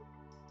your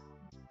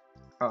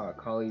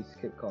colleagues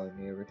keep calling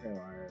me every time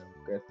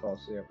I get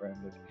falsely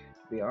apprehended.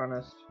 To be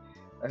honest,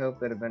 I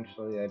hope that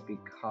eventually I'd be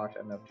caught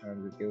enough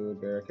times that you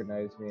would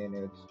recognize me and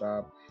it would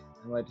stop.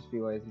 I might just be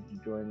wiser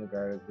to join the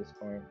guard at this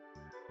point.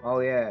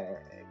 Oh yeah,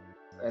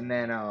 and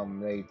then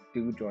they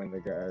do join the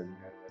guard and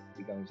it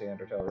becomes the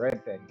Undertale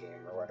Red Pen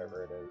game or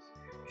whatever it is.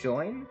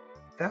 Join?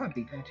 That would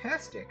be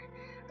fantastic.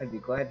 I'd be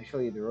glad to show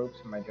you the ropes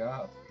of my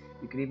job.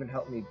 You could even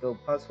help me build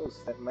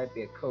puzzles. That might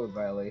be a code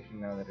violation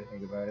now that I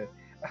think about it.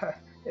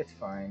 It's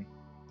fine.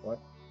 What?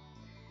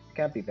 It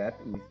can't be that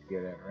easy to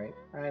get in, right?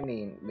 I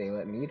mean, they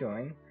let me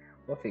join.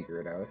 We'll figure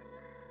it out.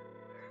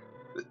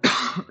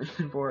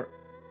 For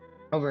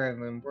over, I have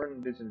an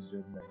important business to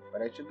attend,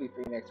 but I should be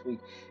free next week.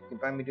 You can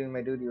find me doing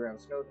my duty around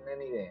Snowden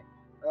any day.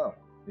 Oh,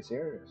 you're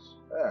serious?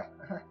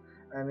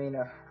 I mean,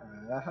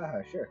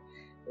 sure.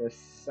 This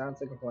sounds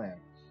like a plan.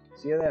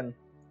 See you then.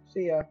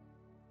 See ya.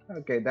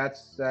 Okay,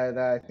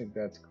 I think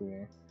that's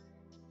cool.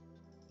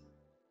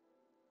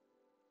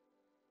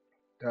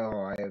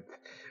 Oh, I have.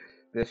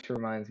 This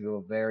reminds me of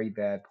a very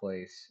bad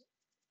place.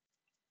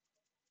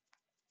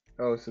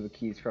 Oh, so the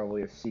key's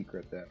probably a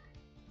secret then.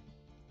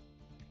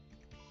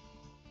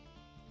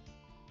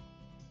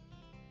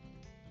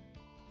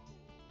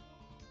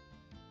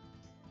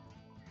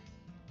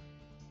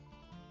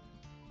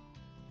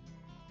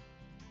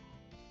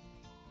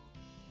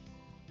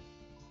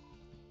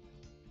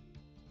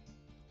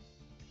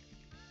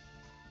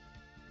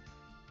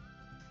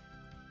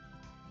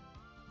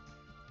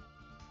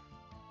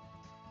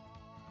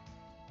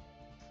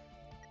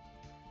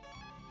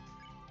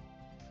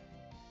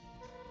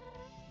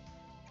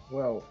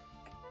 Well,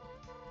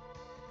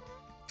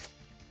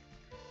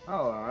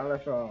 oh, I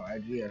left all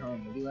IG at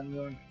home. Would you let me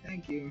on?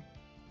 Thank you.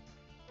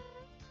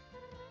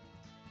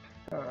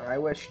 I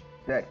wish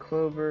that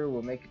Clover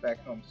will make it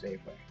back home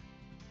safely.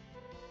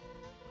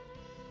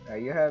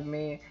 You have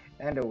me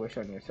and a wish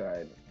on your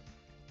side.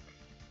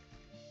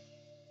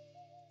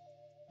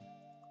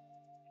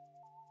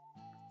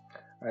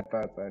 I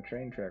thought the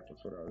train track was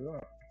what I was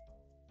on.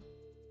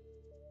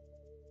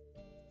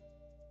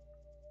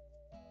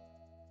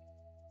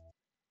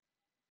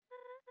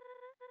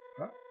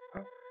 Huh?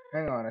 Huh?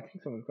 Hang on, I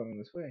think someone's coming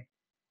this way.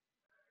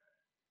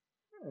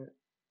 Uh,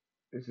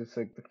 It's just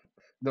like the.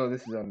 No,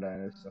 this is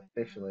Undine. This is a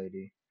fish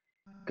lady.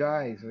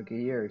 Guys, look at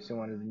here.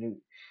 Someone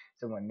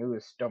new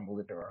has stumbled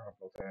into our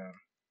humble town.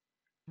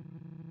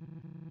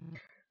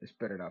 This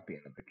better not be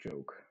another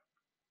joke.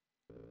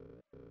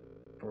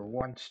 For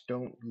once,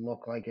 don't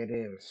look like it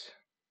is.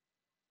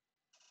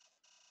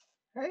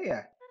 Hey,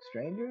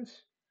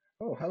 strangers.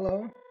 Oh,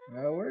 hello.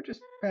 We're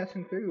just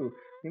passing through.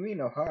 We mean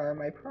no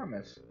harm, I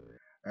promise.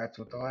 That's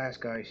what the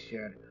last guy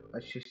said.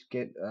 Let's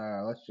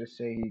just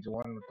say he's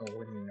one with the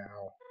wind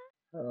now.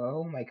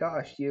 Oh my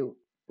gosh, you.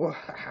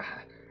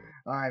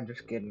 I'm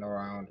just kidding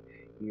around.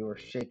 You were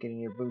shaking in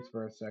your boots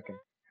for a second.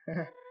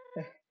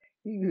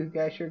 You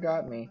guys sure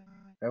got me.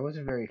 That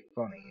wasn't very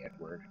funny,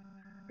 Edward.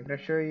 I can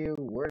assure you,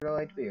 we're a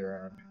delight to be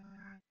around.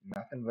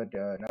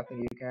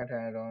 Nothing you can't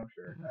handle, I'm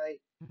sure.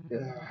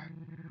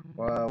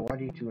 Well, why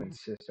do you two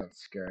insist on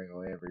scaring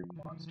away every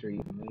monster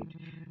you meet?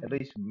 At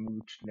least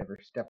Mooch never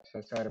steps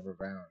outside of her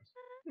bounds.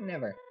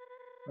 Never.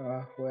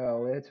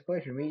 Well, it's a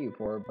pleasure to meet you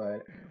for,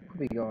 but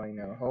we'll be going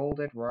now. Hold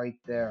it right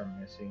there,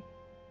 Missy.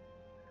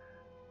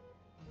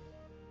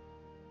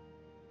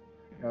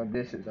 Now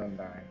this is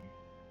undying.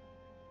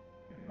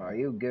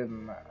 You give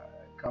him,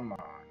 come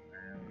on,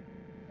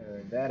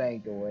 man. That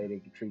ain't the way to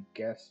treat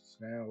guests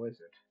now, is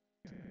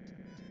it?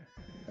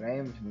 My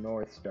name's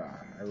North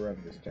Star. I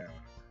run this town.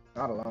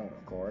 Not alone,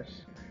 of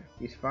course.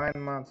 These fine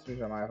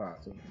monsters are my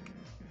posse.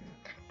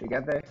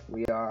 Together,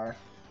 we are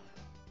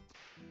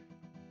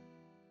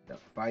the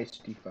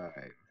Feisty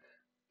Five.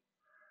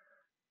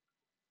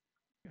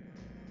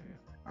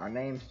 Our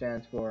name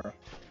stands for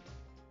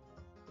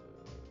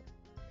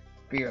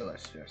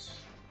fearlessness,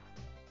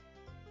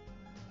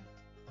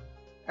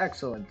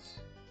 excellence,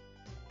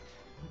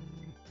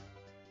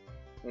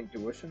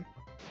 intuition,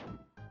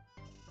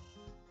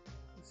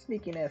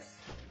 sneakiness,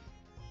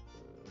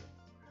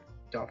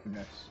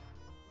 toughness,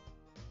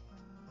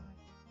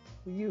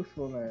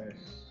 youthfulness,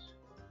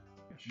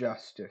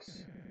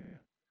 justice.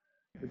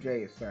 The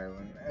J is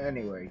silent.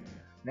 Anyway,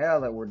 now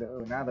that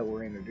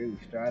we're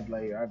introduced, I'd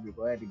be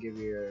glad to give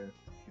you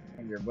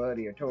and your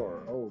buddy a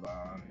tour. Hold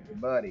on, your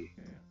buddy.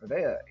 Are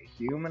they a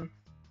human?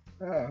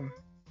 Um,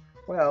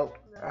 well,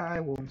 I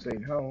won't say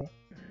no.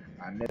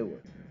 I knew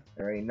it.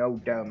 There ain't no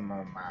doubt in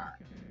my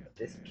mind. But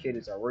this kid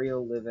is a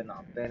real living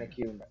authentic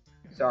human.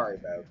 Sorry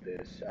about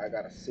this. I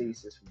gotta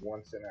seize this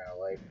once in a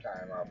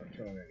lifetime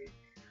opportunity.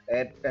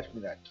 Ed, fetch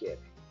me that kid.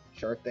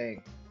 Sure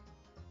thing.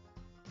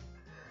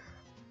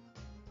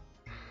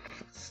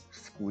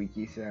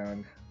 Squeaky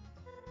sound.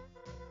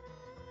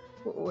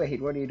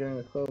 Wait, what are you doing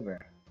with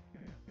Clover?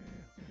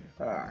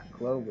 Ah,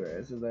 Clover,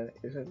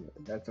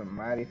 isn't that's a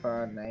mighty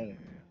fine name.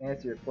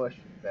 Answer your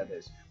question,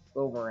 Feathers.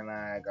 Clover and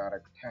I got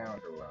a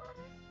town to run.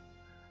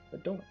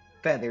 But don't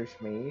feathers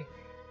me.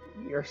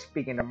 You're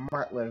speaking to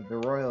Martlet of the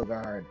Royal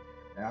Guard.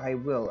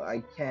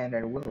 I can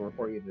and will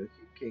report you to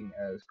King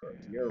Escort.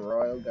 You're a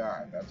Royal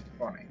Guard. That's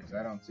funny, because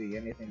I don't see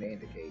anything to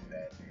indicate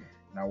that.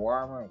 No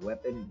armor,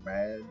 weapon,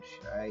 badge.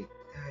 I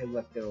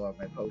left it on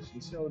my post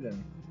in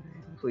Snowden.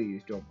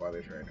 Please don't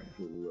bother trying to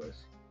fool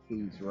us.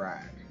 He's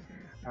right.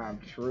 I'm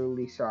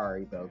truly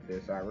sorry about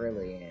this. I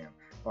really am.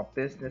 But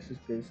business is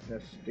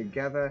business.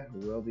 Together,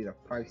 we'll be the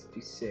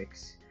Feisty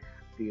Six.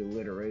 The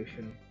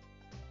alliteration.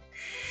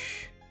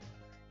 Shh.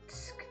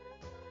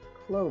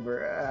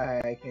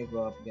 Clover, I can't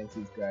go up against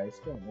these guys.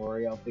 Don't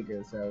worry, I'll figure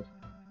this out.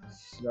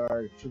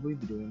 Sorry, should we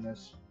be doing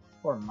this?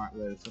 Poor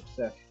Martlet is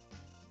upset.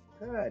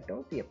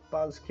 Don't be a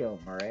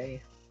buzzkill,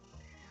 Murray.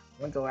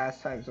 When's the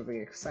last time something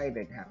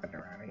exciting happened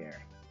around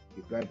here?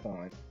 You've got a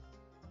point.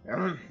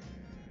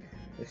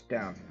 This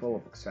town's full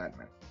of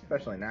excitement,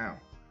 especially now.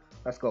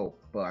 Let's go,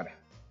 bud.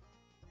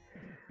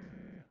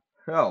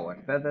 Oh,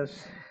 and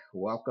Feathers,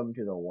 welcome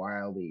to the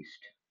Wild East.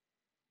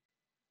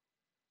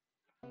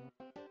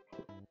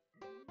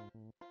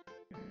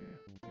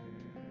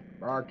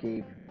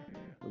 Barkeep,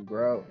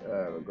 grow.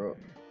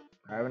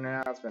 I have an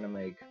announcement to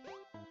make.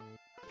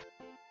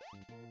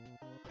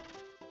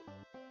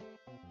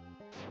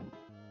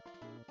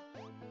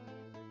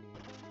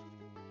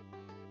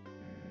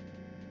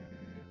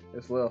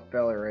 This little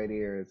fella right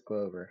here is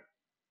Clover.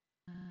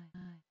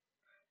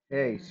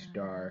 Hey,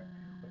 Star.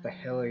 What the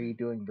hell are you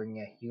doing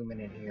bringing a human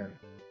in here?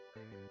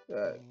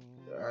 Uh,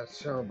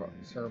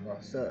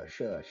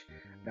 shush.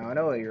 Now I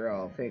know what you're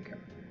all thinking,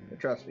 but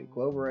trust me,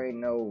 Clover ain't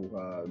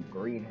no,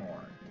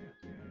 greenhorn.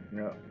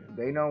 No,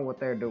 they know what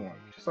they're doing.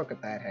 Just look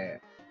at that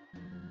hat.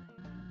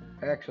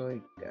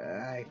 Actually,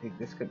 I think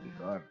this could be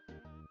fun.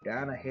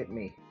 Donna, hit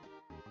me.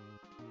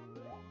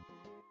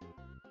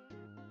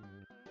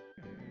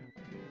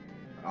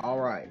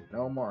 Alright,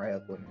 no more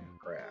heckling in the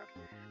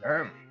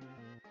crowd.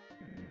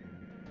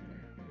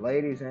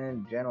 Ladies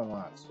and gentle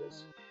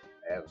monsters,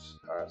 as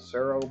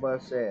Sir Oba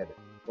said,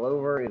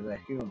 Clover is a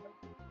human.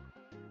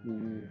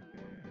 Ooh,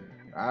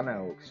 I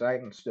know,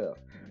 exciting stuff.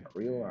 A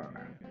real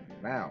honor.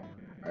 Now,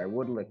 I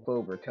would let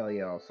Clover tell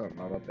y'all something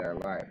about their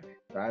life.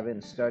 I've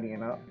been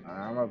studying up.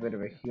 I'm a bit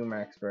of a human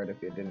expert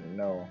if you didn't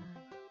know.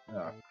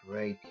 Oh,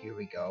 great, here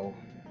we go.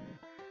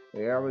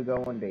 Here we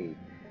go indeed.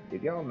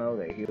 Did y'all know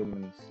that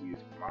humans use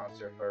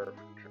monster fur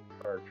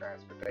for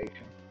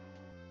transportation?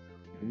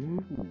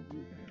 Ooh,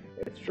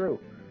 it's true.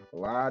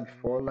 Large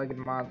four-legged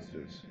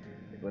monsters.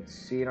 They put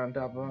seed on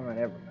top of them and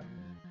everything.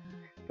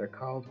 They're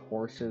called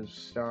horses,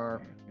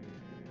 Star.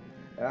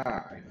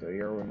 Ah, so you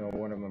know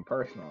one of them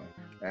personally.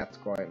 That's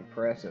quite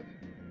impressive.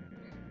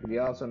 Did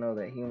you also know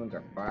that humans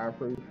are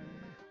fireproof?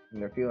 When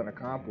they're feeling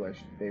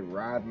accomplished, they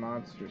ride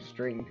monsters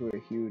straight into a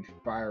huge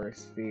fiery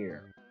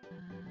sphere.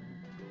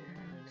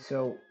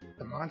 So,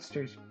 the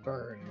monsters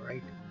burn,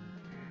 right?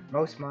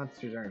 Most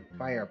monsters aren't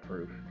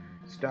fireproof.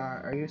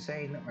 Star, are you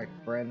saying that my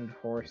friend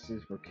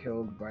horses were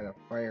killed by the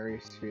fiery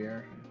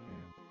sphere?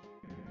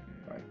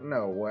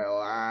 No, well,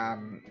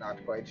 I'm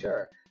not quite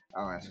sure.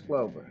 I'll ask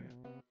Clover.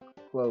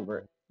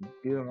 Clover,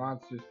 do the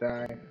monsters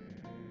die?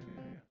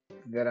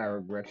 Then I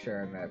regret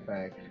sharing that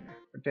fact.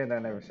 Pretend I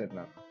never said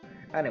nothing.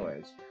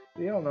 Anyways,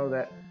 we all know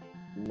that.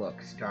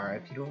 Look,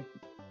 Star,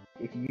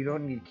 if you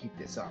don't need to keep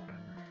this up,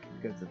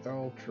 because it's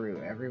all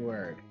true, every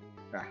word.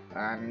 Ah,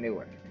 I knew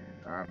it.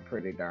 I'm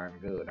pretty darn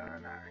good,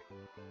 aren't I?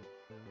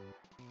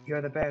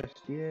 You're the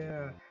best,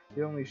 yeah.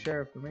 The only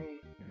sheriff for me.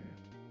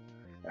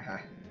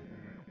 Aha.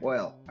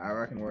 Well, I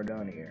reckon we're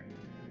done here.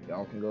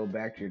 Y'all can go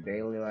back to your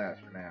daily lives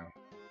for now.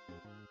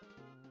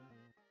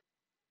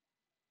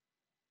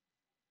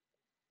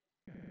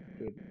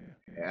 Okay.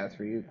 As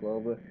for you,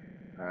 Clover,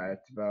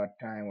 it's about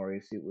time where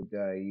you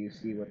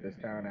see what this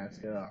town has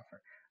to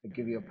offer. I'll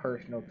give you a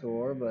personal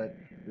tour, but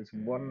there's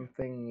one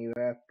thing you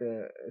have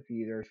to. If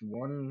you, there's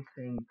one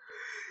thing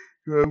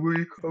where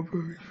you come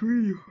from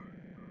free.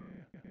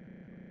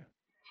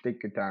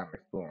 Take your time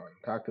exploring.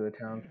 Talk to the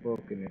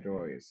townsfolk and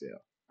enjoy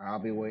yourself. I'll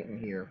be waiting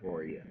here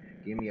for you.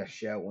 Give me a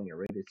shout when you're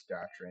ready to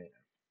start training.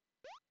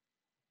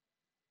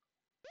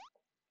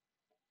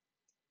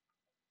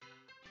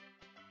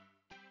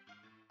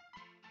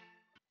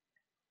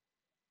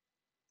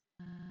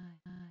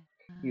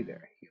 You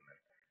there, human?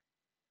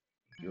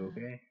 You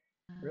okay?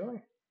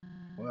 Really?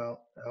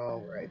 Well,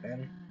 alright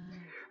then.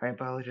 I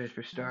apologize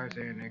for Star's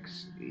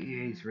antics.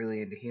 He's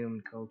really into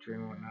human culture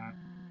and whatnot.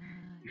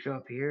 You show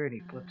up here and he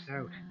flips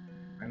out.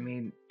 I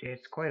mean,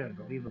 it's quite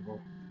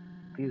unbelievable.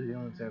 Few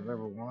humans have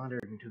ever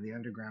wandered into the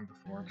underground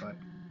before, but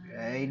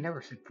he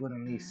never set foot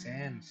on these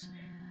sands.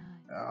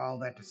 All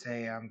that to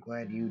say, I'm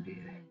glad you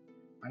did.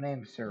 My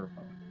name's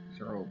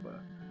Seroba.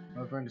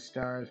 I'm a friend of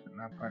Star's, but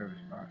not part of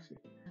his posse.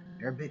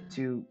 They're a bit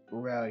too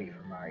rowdy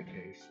for my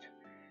taste.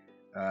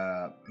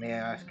 May I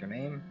ask your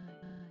name?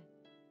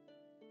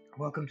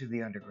 Welcome to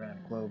the underground,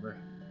 Clover.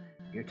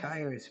 Your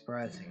attire is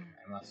surprising,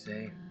 I must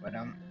say, but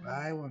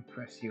I won't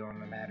press you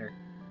on the matter.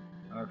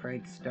 I'm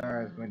afraid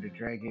Star is going to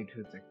drag you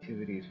to its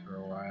activities for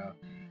a while.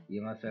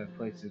 You must have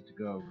places to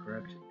go,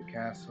 correct? The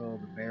castle,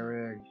 the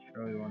barrier, you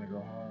surely want to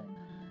go home.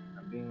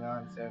 I'm being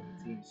honest, I haven't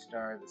seen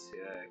Star this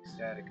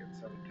ecstatic in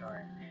some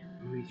time.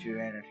 Maybe you should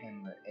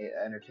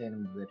entertain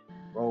him a bit,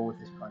 roll with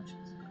his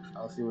punches.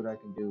 I'll see what I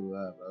can do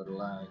about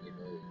allowing you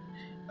to leave.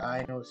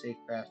 I know a safe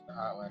path to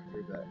Hotland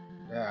through the.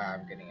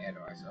 I'm getting ahead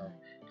of myself.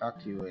 Talk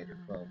to you later,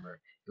 Clover.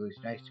 It was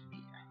nice to meet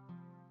you.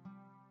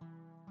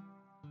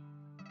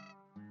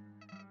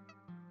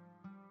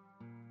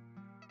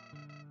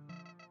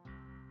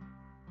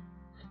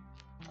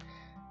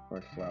 Of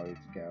course, Flowey's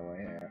a cowboy.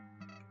 Yeah.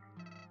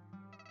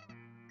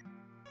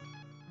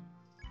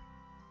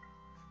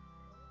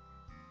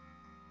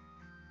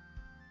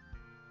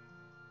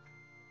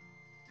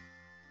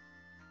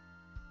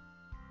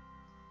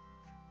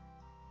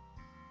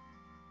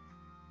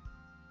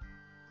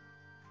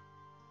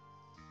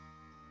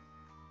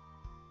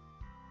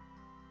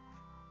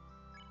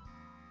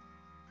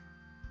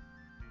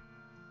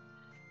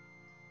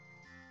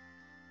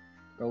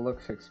 The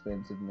looks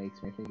expensive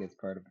makes me think it's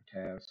part of a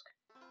task.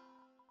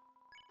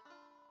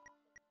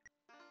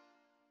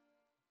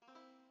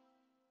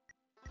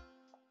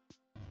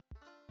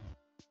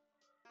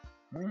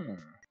 Hmm.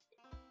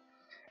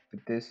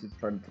 But this is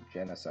part of the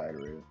genocide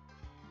route.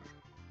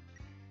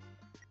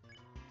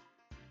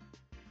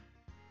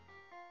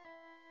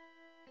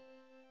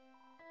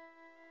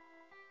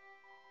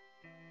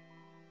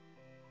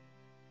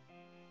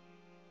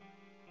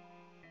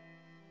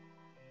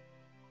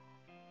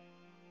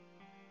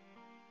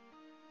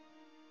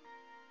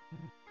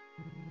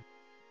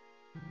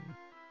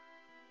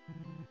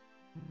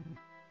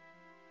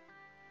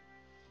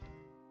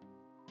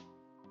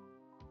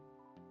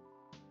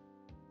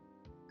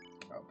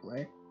 I'll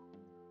play.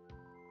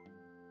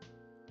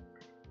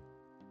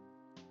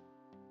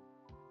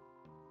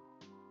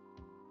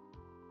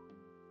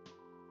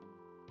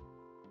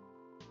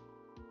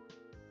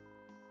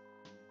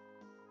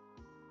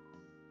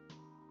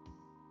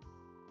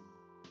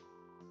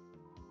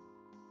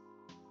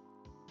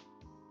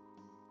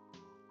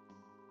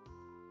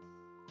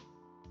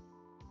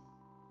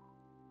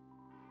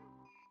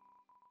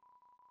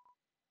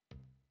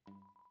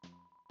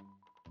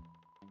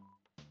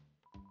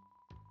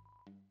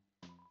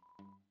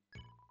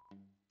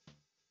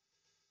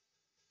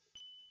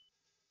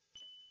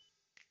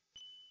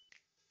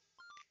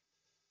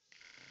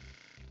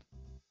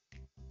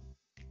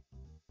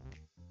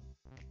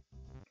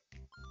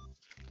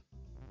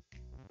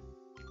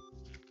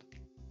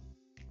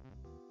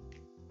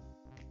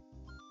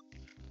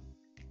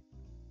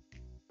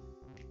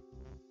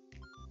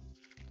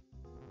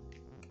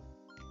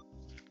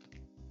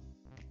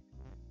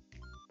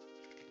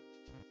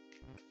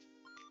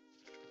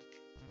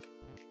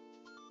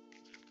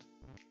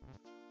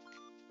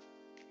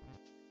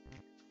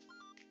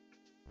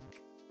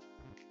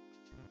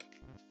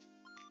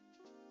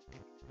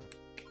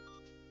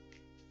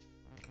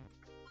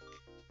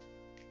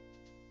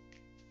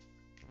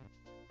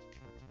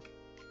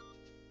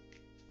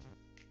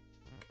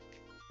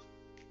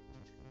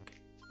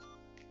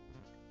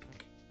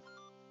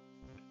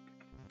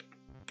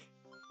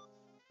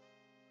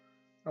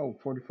 Oh,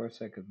 44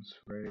 seconds,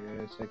 right?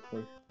 Yeah, it's like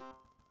 40.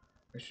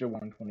 I should have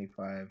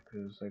 125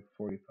 because it's like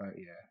 45.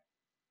 Yeah,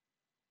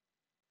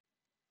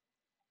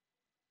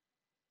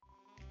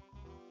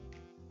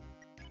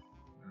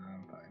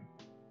 I'm fine.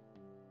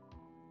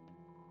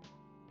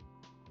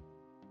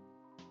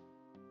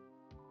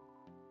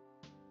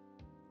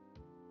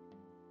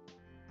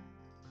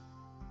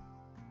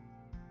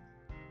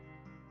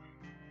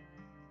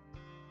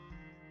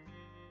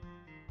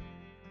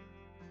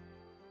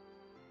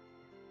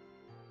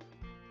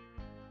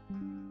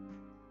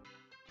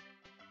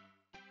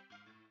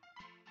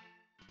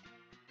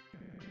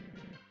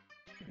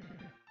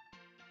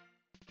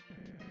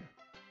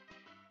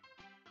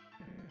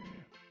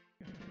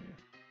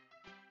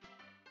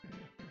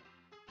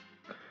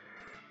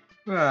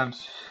 I'm,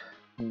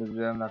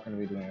 I'm not going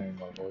to be doing any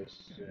more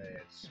voices today.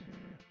 It's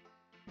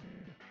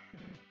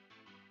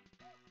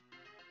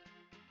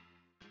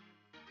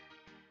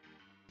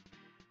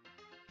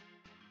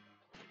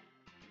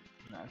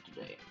not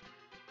today.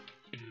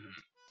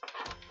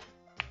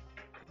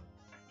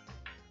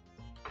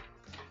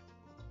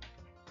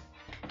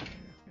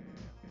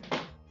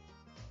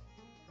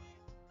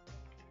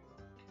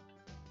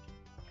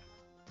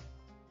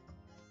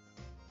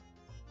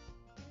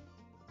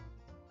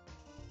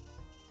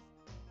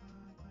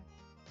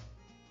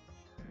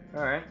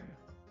 All right.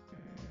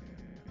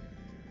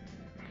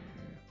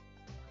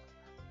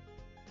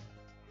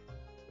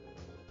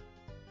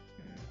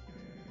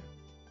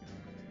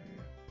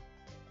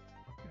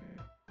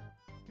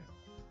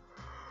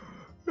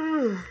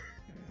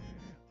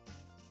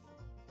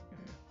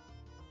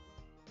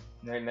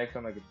 Next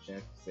time I get a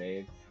chance to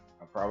save,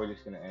 I'm probably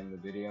just gonna end the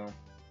video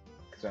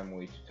because I'm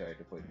way too tired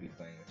to keep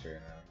playing this right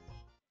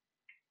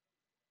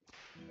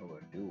now. Oh,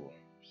 a duel.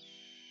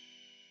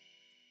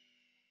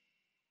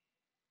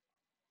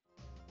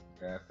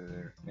 After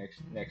their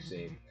next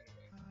save.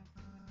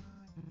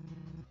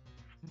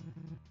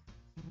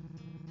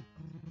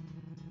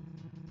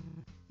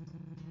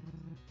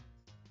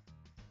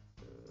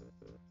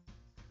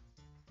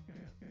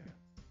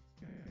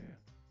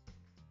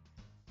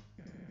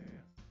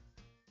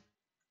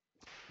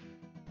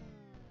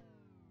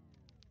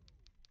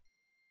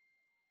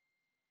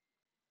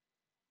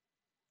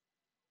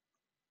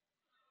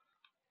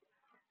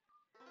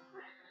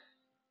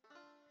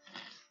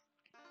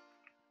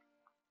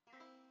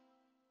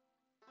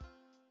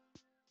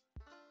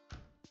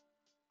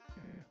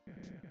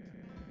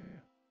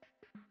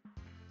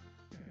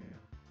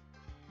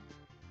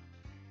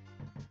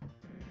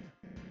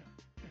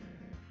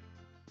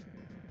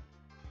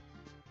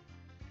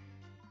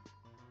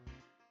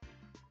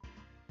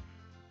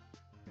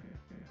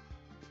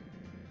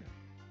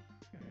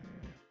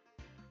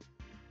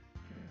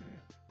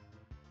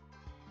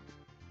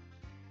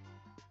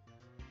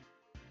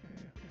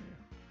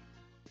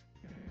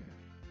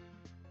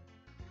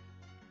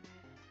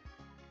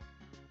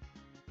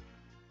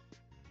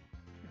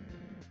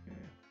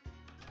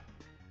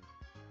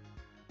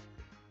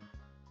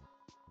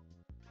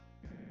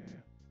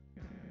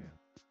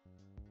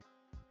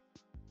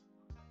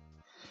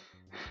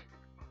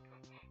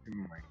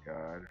 Oh my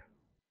god.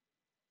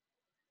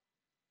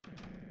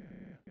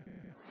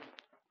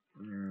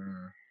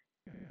 Mm.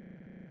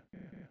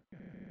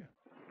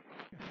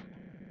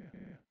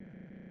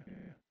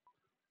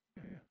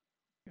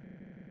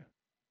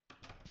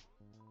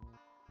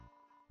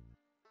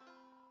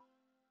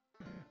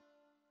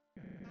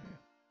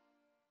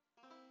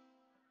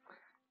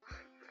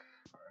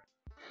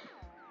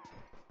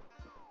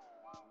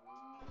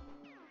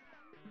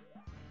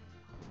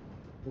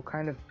 What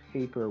kind of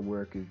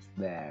paperwork is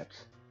that?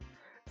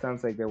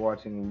 Sounds like they're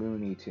watching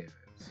Looney Tunes.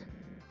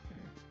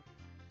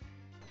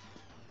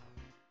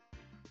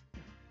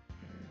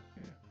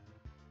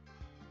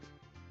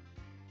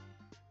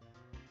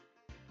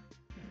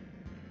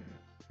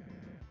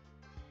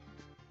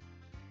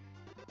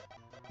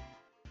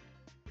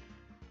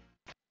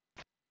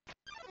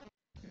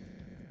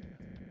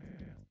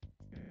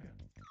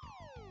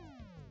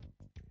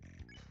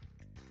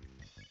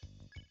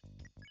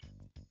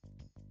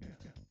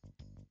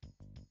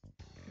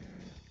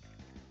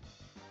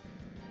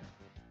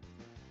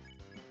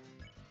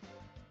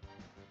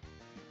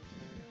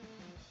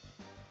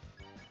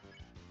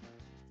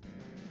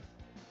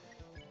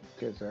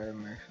 Because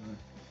I'm actually.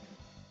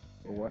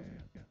 Or what?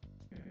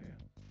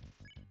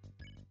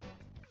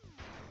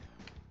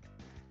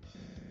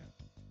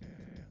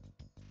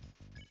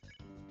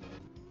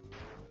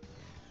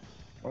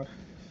 What?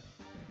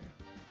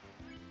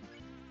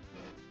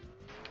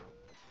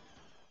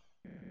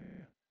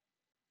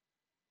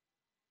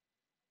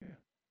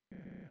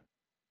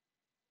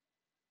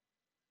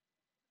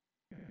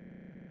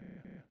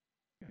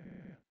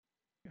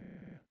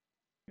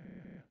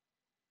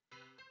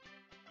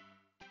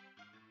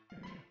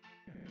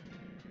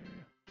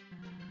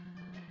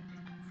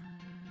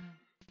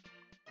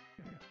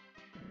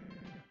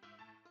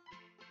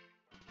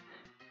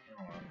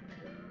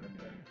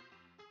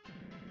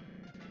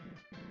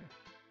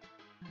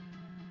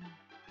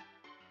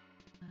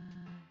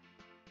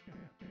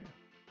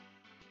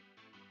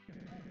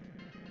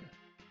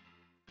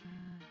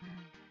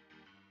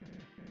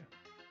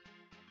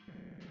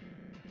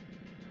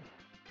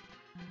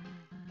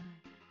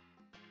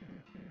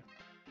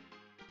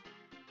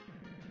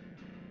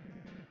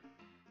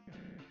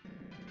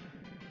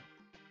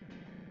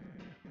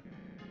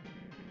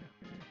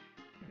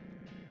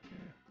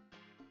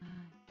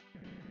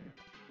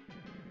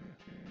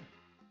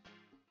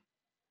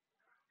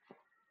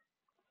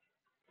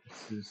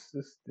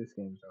 this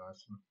game's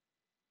awesome.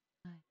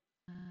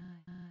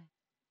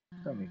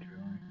 Tell me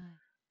truly.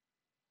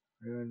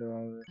 Are you into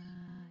all this?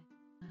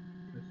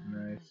 That's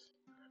nice.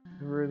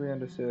 Never really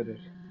understood it.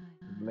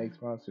 It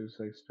makes monsters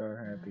like Star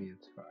happy,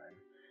 it's fine.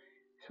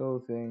 This whole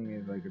thing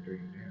is like a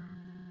dream to him.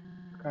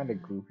 It's kinda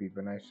goofy,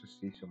 but nice to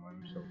see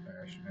someone so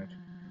passionate.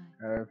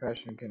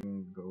 Passion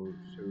can go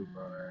so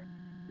far.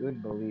 You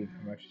wouldn't believe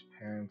how much his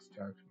parents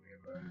talk to me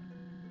about it.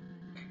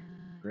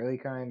 Really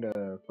kind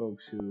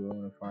folks who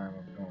own a farm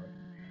up north.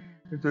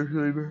 It's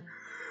actually my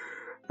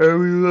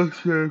every looks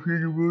if you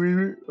can believe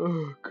it.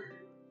 Oh,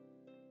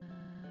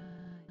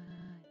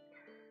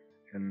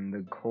 and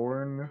the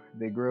corn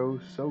they grow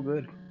so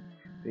good.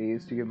 They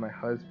used to give my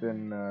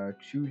husband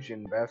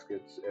chujin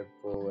baskets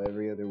full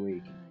every other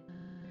week.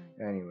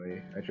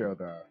 Anyway, I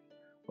trailed off.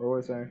 Where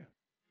was I?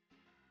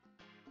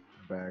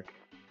 Back.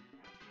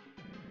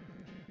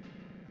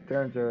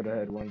 Turns out I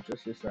had one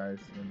just your size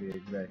and the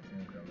exact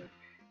same color.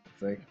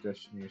 It's like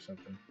just me or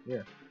something.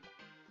 Yeah.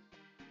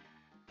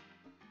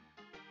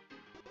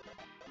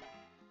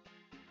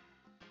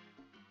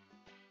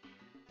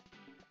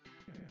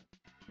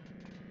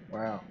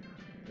 Wow.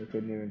 I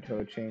couldn't even tell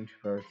a change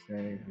if I was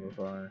standing from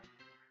afar.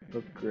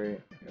 Looked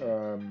great.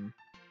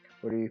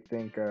 What do you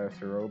think,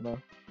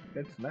 Saroma?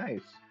 It's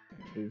nice,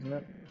 isn't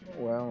it?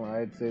 Well,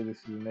 I'd say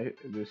this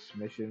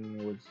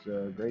mission was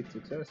a great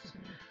success.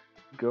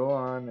 Go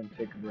on and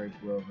take a break,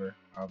 Clover.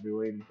 I'll be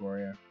waiting for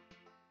you.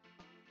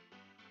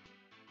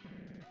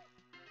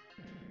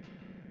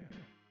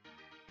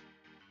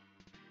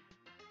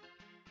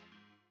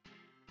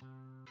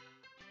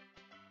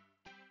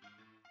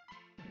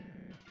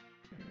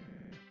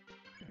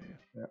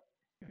 Yep.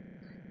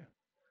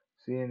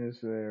 Seeing as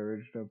the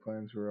original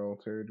plans were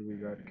altered, we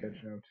got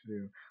catching up to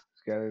do.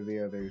 Let's gather the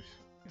others.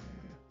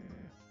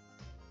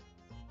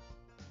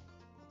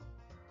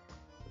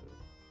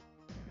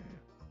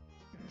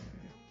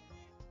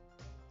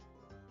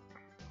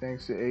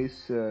 Thanks to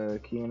Ace,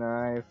 Key, and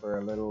I for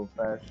a little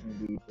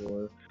fashion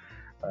detour.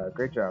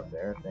 Great job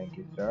there, thank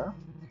you, sir.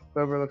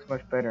 Clover looks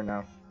much better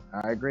now.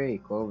 I agree,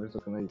 Clover's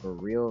looking like a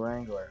real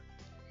wrangler.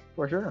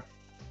 For sure.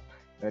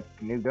 That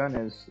new gun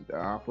is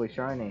awfully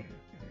shiny.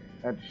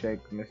 I had to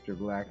shake Mr.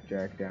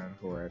 Blackjack down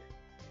for it.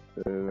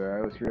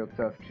 I was real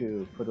tough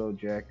too. Put old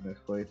Jack in his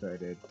place, I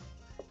did.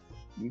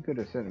 You could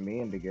have sent me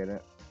in to get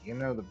it. You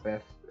know the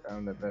best.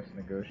 I'm the best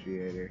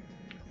negotiator.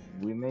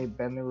 We may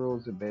bend the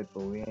rules a bit,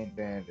 but we ain't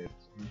bandits.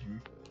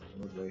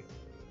 Absolutely.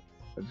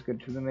 Let's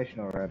get to the mission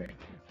already.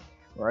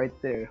 Right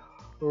there.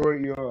 Right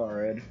you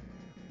are, Ed.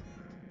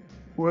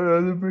 What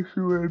other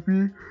mission would it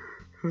be?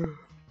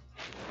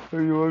 Oh,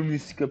 you want me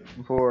to skip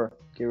before?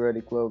 Get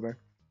ready, Clover.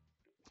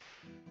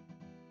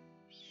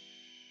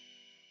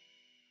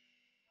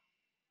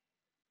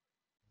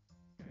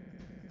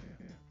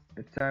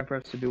 It's time for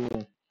us to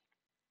duel.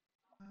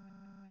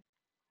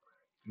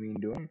 You mean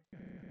duel?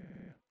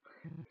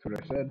 That's what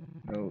I said.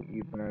 No,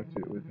 you pronounced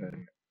it with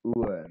an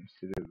ooh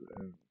instead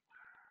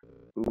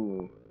of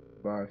ooh.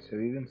 Boss, have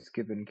you been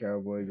skipping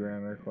cowboy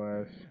grammar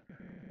class?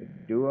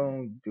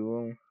 Duel,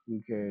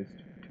 who cares?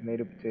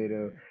 Tomato,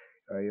 potato.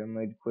 You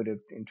might quit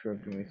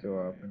interrupting me so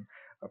often.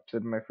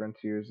 Upset my friend's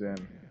ears in.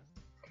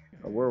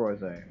 Where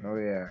was I? Oh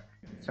yeah,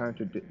 it's time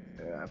to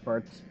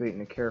participate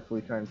in a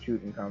carefully timed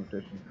shooting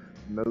competition.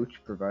 Moach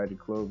provided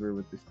Clover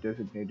with this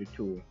designated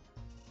tool.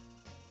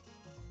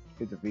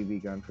 Here's a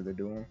BB gun for the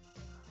duel.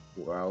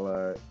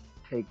 Well,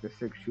 take the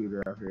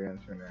 6-shooter off your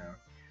hands for now.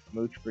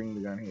 Mooch, bring the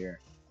gun here.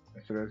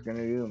 That's what I was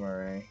gonna do,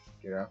 Murray.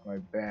 Get off my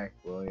back,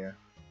 will ya?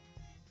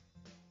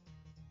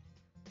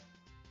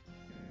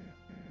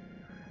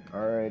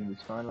 Alright,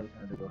 it's finally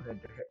time to go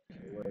head to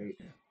head. Wait,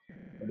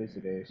 what is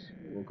it, Ace?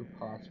 What could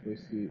possibly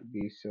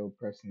be so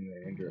pressing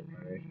that interrupt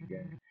my mission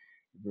again?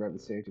 You forgot the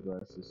safety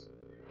glasses.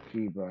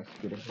 Gee, boss,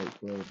 get a hurt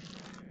close.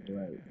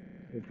 Right.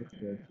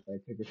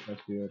 Take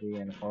responsibility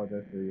and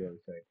apologize for the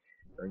oversight.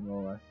 Bring no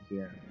losses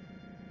here.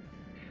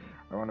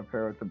 I want to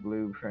pair with the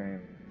blue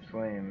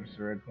flames.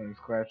 The red flames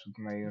clash with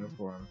my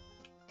uniform.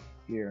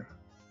 Here.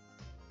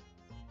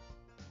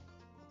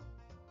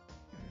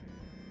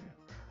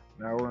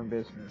 Now we're in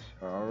business.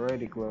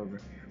 Alrighty,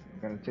 Clover.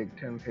 We're gonna take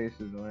 10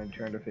 paces and then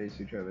turn to face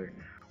each other.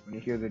 When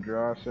you hear the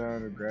draw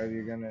sound, grab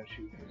your gun and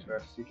shoot as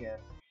fast as you can.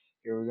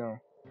 Here we go.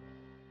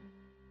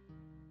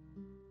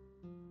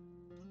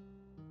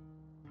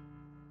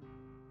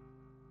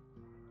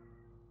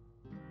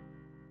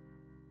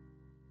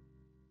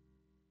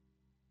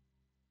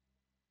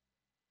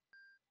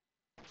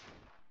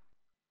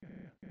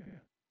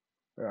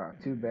 Ah,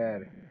 too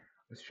bad.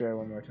 Let's try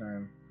one more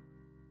time.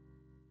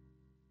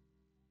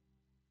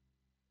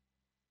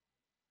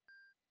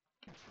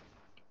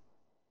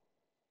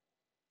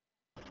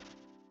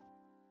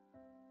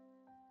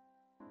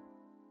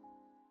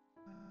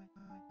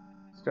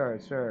 Star,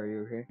 are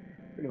you okay?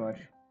 Pretty much.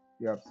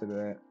 The opposite of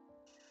that.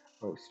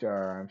 Oh,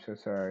 Star, I'm so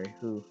sorry.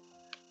 Who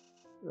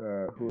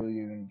will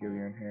you give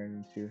your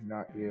inheritance to?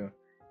 Not you.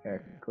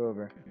 Heck,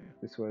 Clover.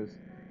 This was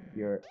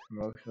your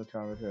emotional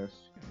trauma test.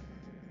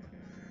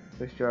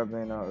 This job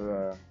may not,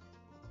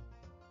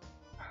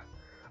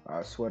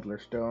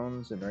 Sweatler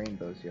stones and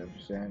rainbows, you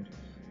understand?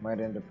 Might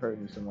end up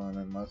hurting someone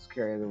and must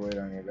carry the weight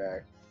on your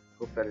back.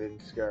 Hope that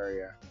didn't scare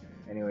ya.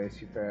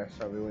 Anyways, you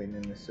fast. I'll be waiting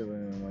in the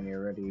saloon room when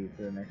you're ready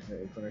for the next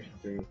information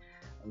 3.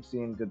 I'm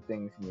seeing good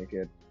things in you,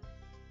 kid.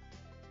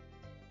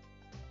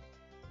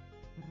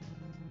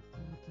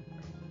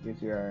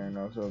 Yes, you are, and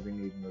also I'll be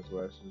needing those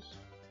glasses.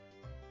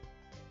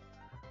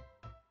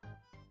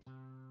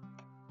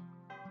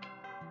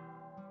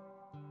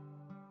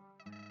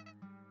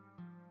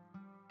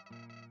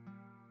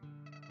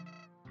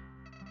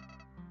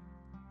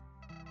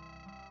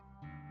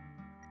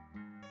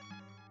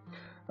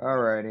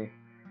 Alrighty.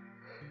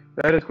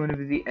 That is going to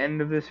be the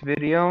end of this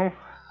video.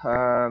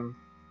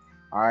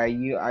 I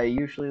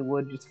usually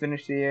would just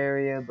finish the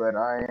area, but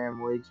I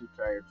am way too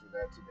tired for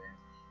that today.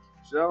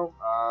 So,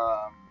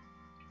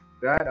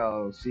 that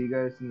I'll see you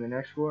guys in the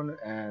next one,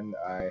 and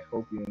I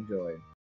hope you enjoyed.